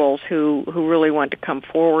individuals who really want to come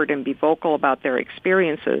forward and be vocal about their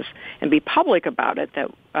experiences and be public about it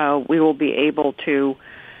that we will be able to.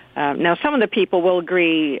 Now, some of the people will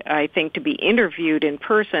agree, I think, to be interviewed in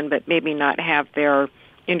person, but maybe not have their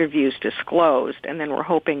interviews disclosed, and then we're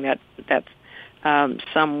hoping that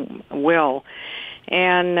some will.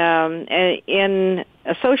 And in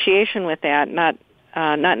association with that, not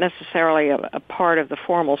necessarily a part of the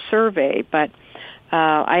formal survey, but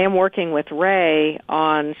I am working with Ray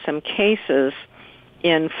on some cases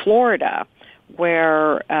in Florida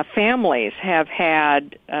where families have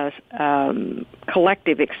had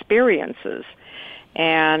collective experiences.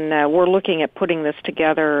 And we're looking at putting this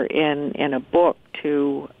together in a book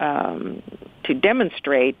to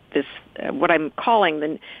demonstrate this. What I'm calling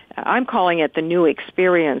it the new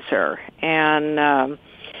experiencer, and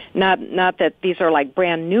not that these are like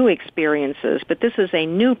brand new experiences, but this is a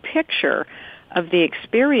new picture of the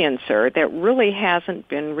experiencer that really hasn't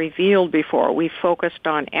been revealed before. We've focused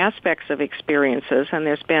on aspects of experiences, and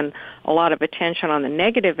there's been a lot of attention on the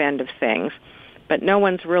negative end of things, but no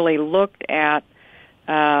one's really looked at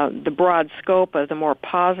the broad scope of the more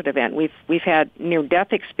positive end. We've had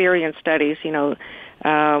near-death experience studies. It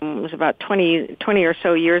was about 20 or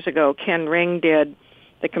so years ago, Ken Ring did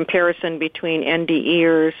the comparison between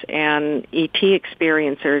NDEers and ET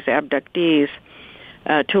experiencers, abductees,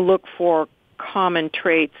 to look for common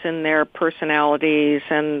traits in their personalities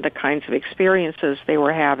and the kinds of experiences they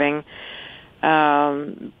were having.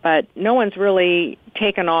 But no one's really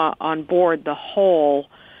taken on board the whole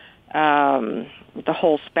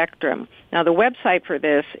spectrum. Now, the website for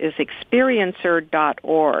this is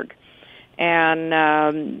experiencer.org,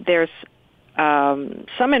 and there's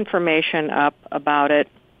some information up about it.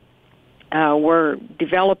 We're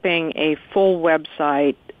developing a full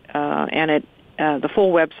website, and the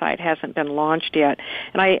full website hasn't been launched yet.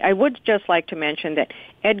 And I would just like to mention that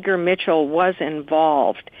Edgar Mitchell was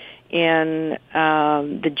involved in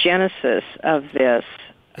the genesis of this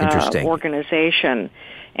organization,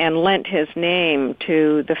 and lent his name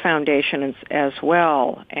to the foundation as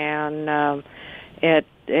well. And it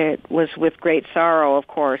was with great sorrow, of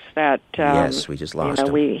course, that yes, we just lost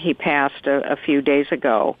him. He passed a few days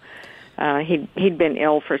ago. He'd been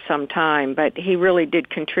ill for some time, but he really did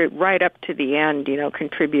contribute right up to the end.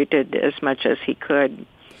 Contributed as much as he could.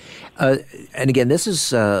 And again, this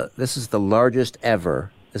is the largest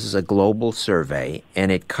ever. This is a global survey,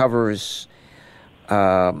 and it covers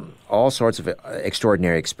all sorts of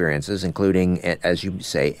extraordinary experiences, including, as you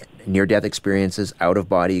say, near-death experiences,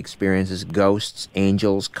 out-of-body experiences, ghosts,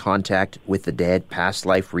 angels, contact with the dead, past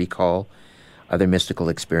life recall, other mystical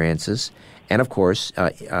experiences, and, of course,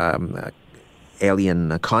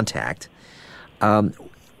 alien contact.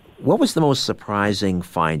 What was the most surprising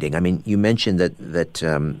finding? I mean, you mentioned that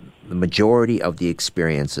the majority of the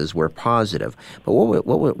experiences were positive, but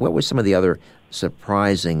what were some of the other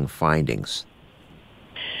surprising findings?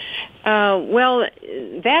 Well,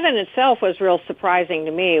 that in itself was real surprising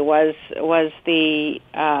to me. Was the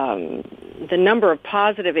number of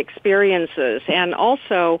positive experiences, and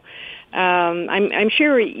also I'm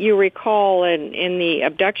sure you recall in the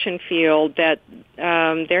abduction field that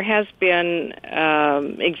there has been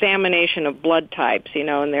examination of blood types,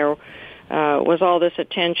 and there was all this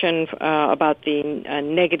attention about the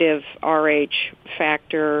negative RH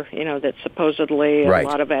factor, that supposedly right. A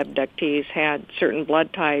lot of abductees had certain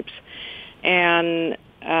blood types. And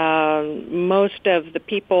most of the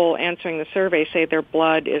people answering the survey say their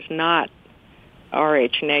blood is not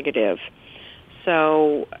RH negative.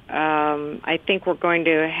 So I think we're going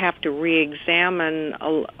to have to re-examine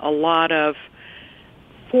a lot of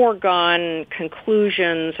foregone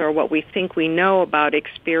conclusions or what we think we know about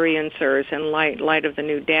experiencers in light of the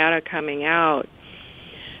new data coming out.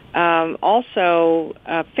 Also,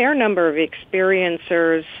 a fair number of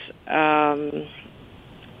experiencers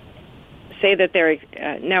say that their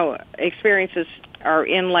experiences are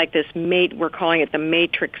in like this we're calling it the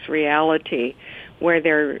matrix reality, where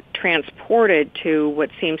they're transported to what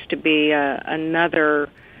seems to be another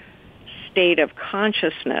state of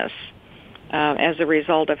consciousness as a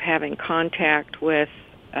result of having contact with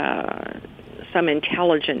some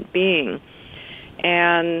intelligent being,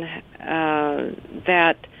 and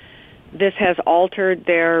that this has altered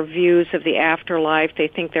their views of the afterlife. They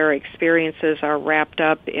think their experiences are wrapped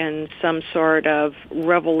up in some sort of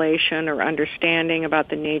revelation or understanding about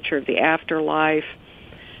the nature of the afterlife,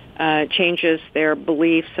 changes their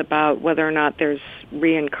beliefs about whether or not there's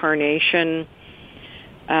reincarnation.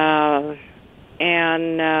 And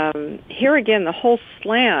here again, the whole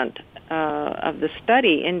slant of the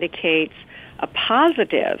study indicates a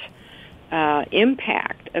positive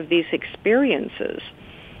impact of these experiences.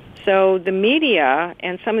 So the media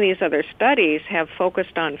and some of these other studies have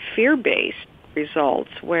focused on fear-based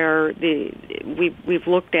results, where we've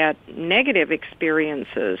looked at negative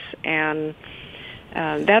experiences, and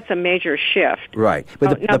that's a major shift. Right.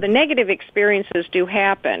 But the negative experiences do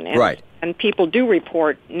happen, and, right. and people do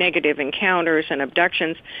report negative encounters and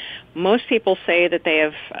abductions. Most people say that they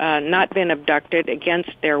have not been abducted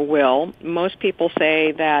against their will. Most people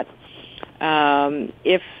say that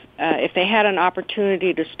if they had an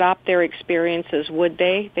opportunity to stop their experiences, would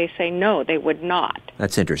they? They say no, they would not.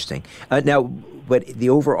 That's interesting. Now, but the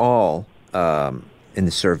overall in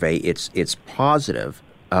the survey, it's positive,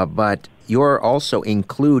 but you're also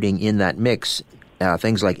including in that mix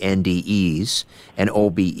things like NDEs and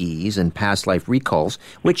OBEs and past life recalls,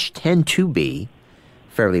 which tend to be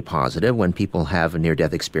fairly positive when people have a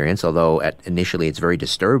near-death experience, although initially it's very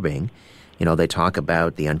disturbing. They talk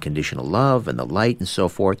about the unconditional love and the light and so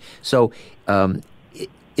forth. So,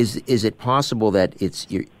 is it possible that it's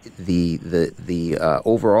the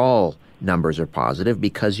overall numbers are positive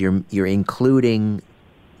because you're including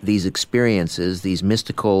these experiences, these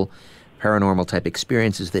mystical, paranormal type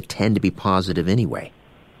experiences that tend to be positive anyway?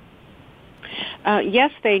 Yes,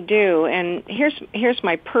 they do. And here's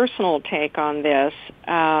my personal take on this: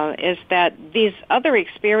 is that these other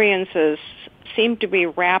experiences seem to be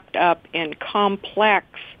wrapped up in complex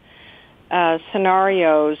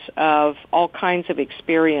scenarios of all kinds of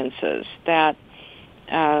experiences that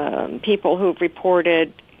people who've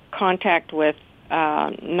reported contact with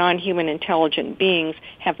non-human intelligent beings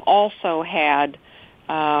have also had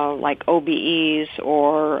like OBEs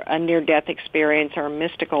or a near-death experience or a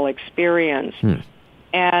mystical experience.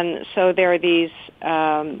 And so there are these,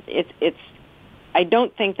 I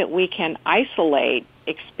don't think that we can isolate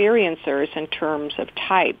experiencers in terms of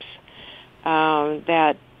types,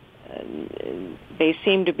 that they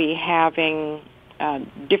seem to be having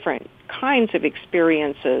different kinds of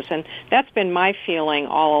experiences, and that's been my feeling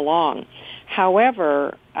all along.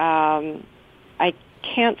 However, I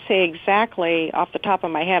can't say exactly, off the top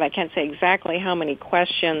of my head, I can't say exactly how many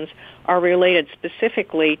questions are related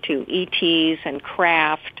specifically to ETs and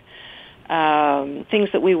craft, things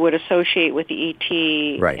that we would associate with the ET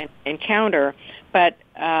encounter. But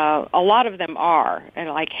a lot of them are. And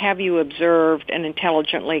like, have you observed an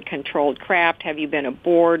intelligently controlled craft? Have you been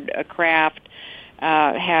aboard a craft?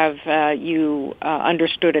 Have you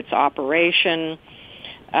understood its operation?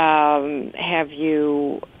 Have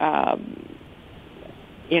you,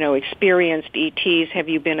 experienced ETs? Have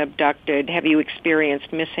you been abducted? Have you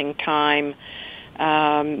experienced missing time?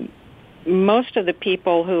 Most of the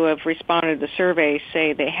people who have responded to the survey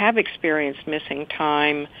say they have experienced missing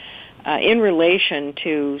time in relation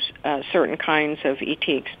to certain kinds of ET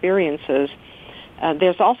experiences.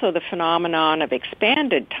 There's also the phenomenon of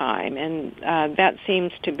expanded time, and that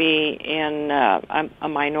seems to be in a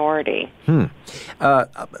minority.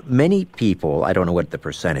 Many people, I don't know what the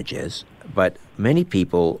percentage is, but many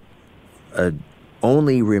people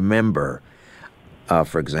only remember,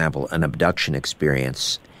 for example, an abduction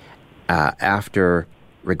experience after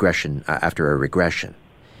regression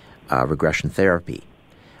therapy.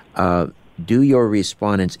 Do your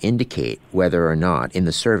respondents indicate whether or not, in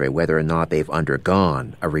the survey, whether or not they've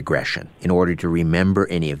undergone a regression in order to remember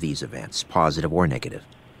any of these events, positive or negative?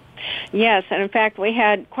 Yes, and in fact, we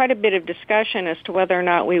had quite a bit of discussion as to whether or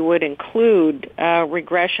not we would include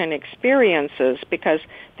regression experiences, because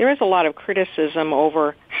there is a lot of criticism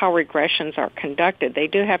over how regressions are conducted. They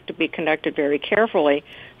do have to be conducted very carefully,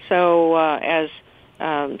 so as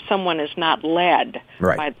someone is not led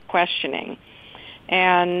by the questioning.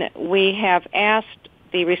 And we have asked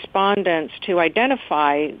the respondents to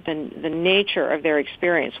identify the nature of their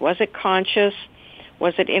experience. Was it conscious?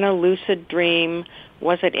 Was it in a lucid dream?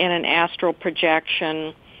 Was it in an astral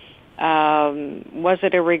projection? Was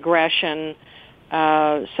it a regression?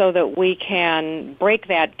 So that we can break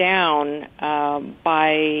that down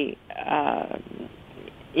by,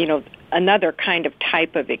 another kind of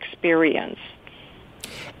type of experience.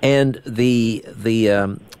 And the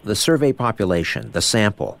survey population, the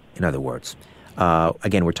sample, in other words,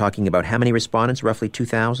 again, we're talking about how many respondents? Roughly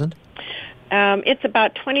 2,000? It's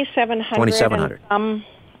about 2,700 and some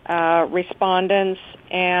respondents,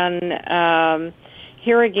 and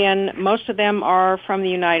here again, most of them are from the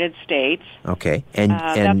United States. Okay, and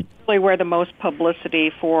that's really where the most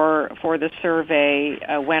publicity for the survey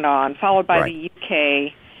went on, followed by the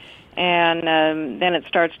UK. And then it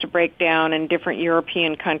starts to break down in different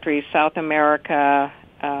European countries, South America,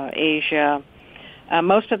 Asia.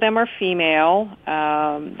 Most of them are female.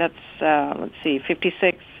 That's,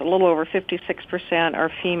 56, a little over 56% are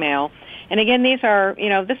female. And again, these are,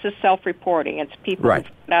 this is self-reporting. It's people who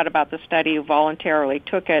found out about the study who voluntarily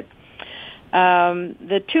took it.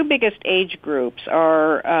 The two biggest age groups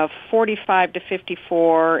are 45 to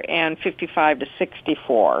 54 and 55 to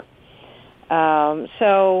 64.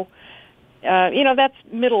 That's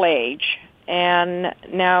middle age, and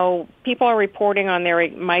now people are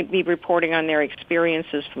might be reporting on their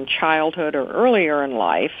experiences from childhood or earlier in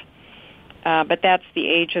life, but that's the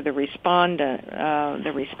age of the respondents.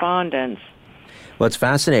 Well, it's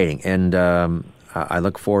fascinating, and I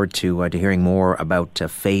look forward to hearing more about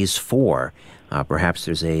Phase 4. Perhaps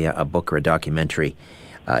there's a book or a documentary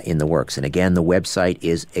in the works. And again, the website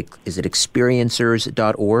is it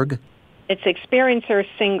experiencers.org? It's Experiencer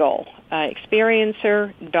single,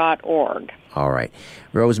 experiencer.org. All right.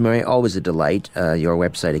 Rosemary, always a delight. Your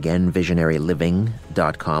website again,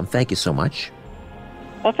 visionaryliving.com. Thank you so much.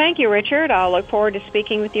 Well, thank you, Richard. I'll look forward to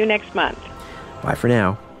speaking with you next month. Bye for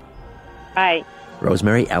now. Bye.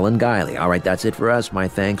 Rosemary Ellen Guiley. All right, that's it for us. My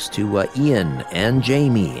thanks to Ian and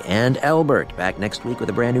Jamie and Albert. Back next week with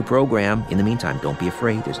a brand new program. In the meantime, don't be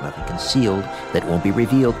afraid. There's nothing concealed that won't be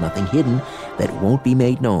revealed, nothing hidden that won't be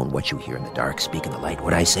made known. What you hear in the dark, speak in the light.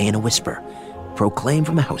 What I say in a whisper, proclaim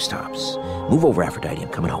from the housetops. Move over, Aphrodite. I'm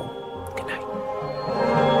coming home. Good night.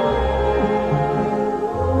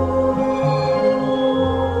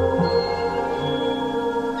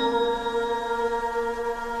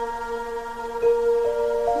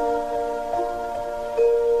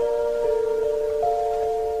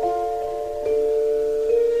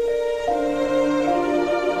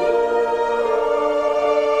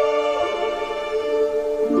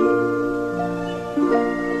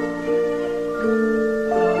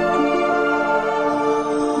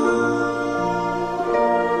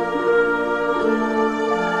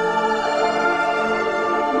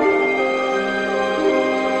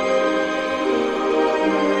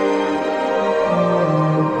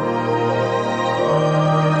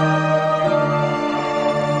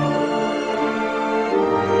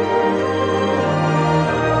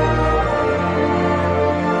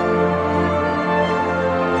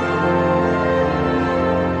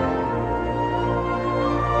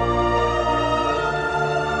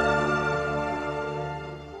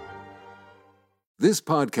 This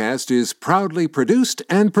podcast is proudly produced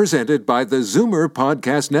and presented by the Zoomer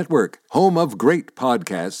Podcast Network, home of great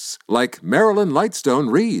podcasts like Marilyn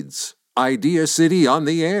Lightstone Reads, Idea City on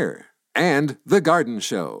the Air, and The Garden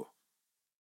Show.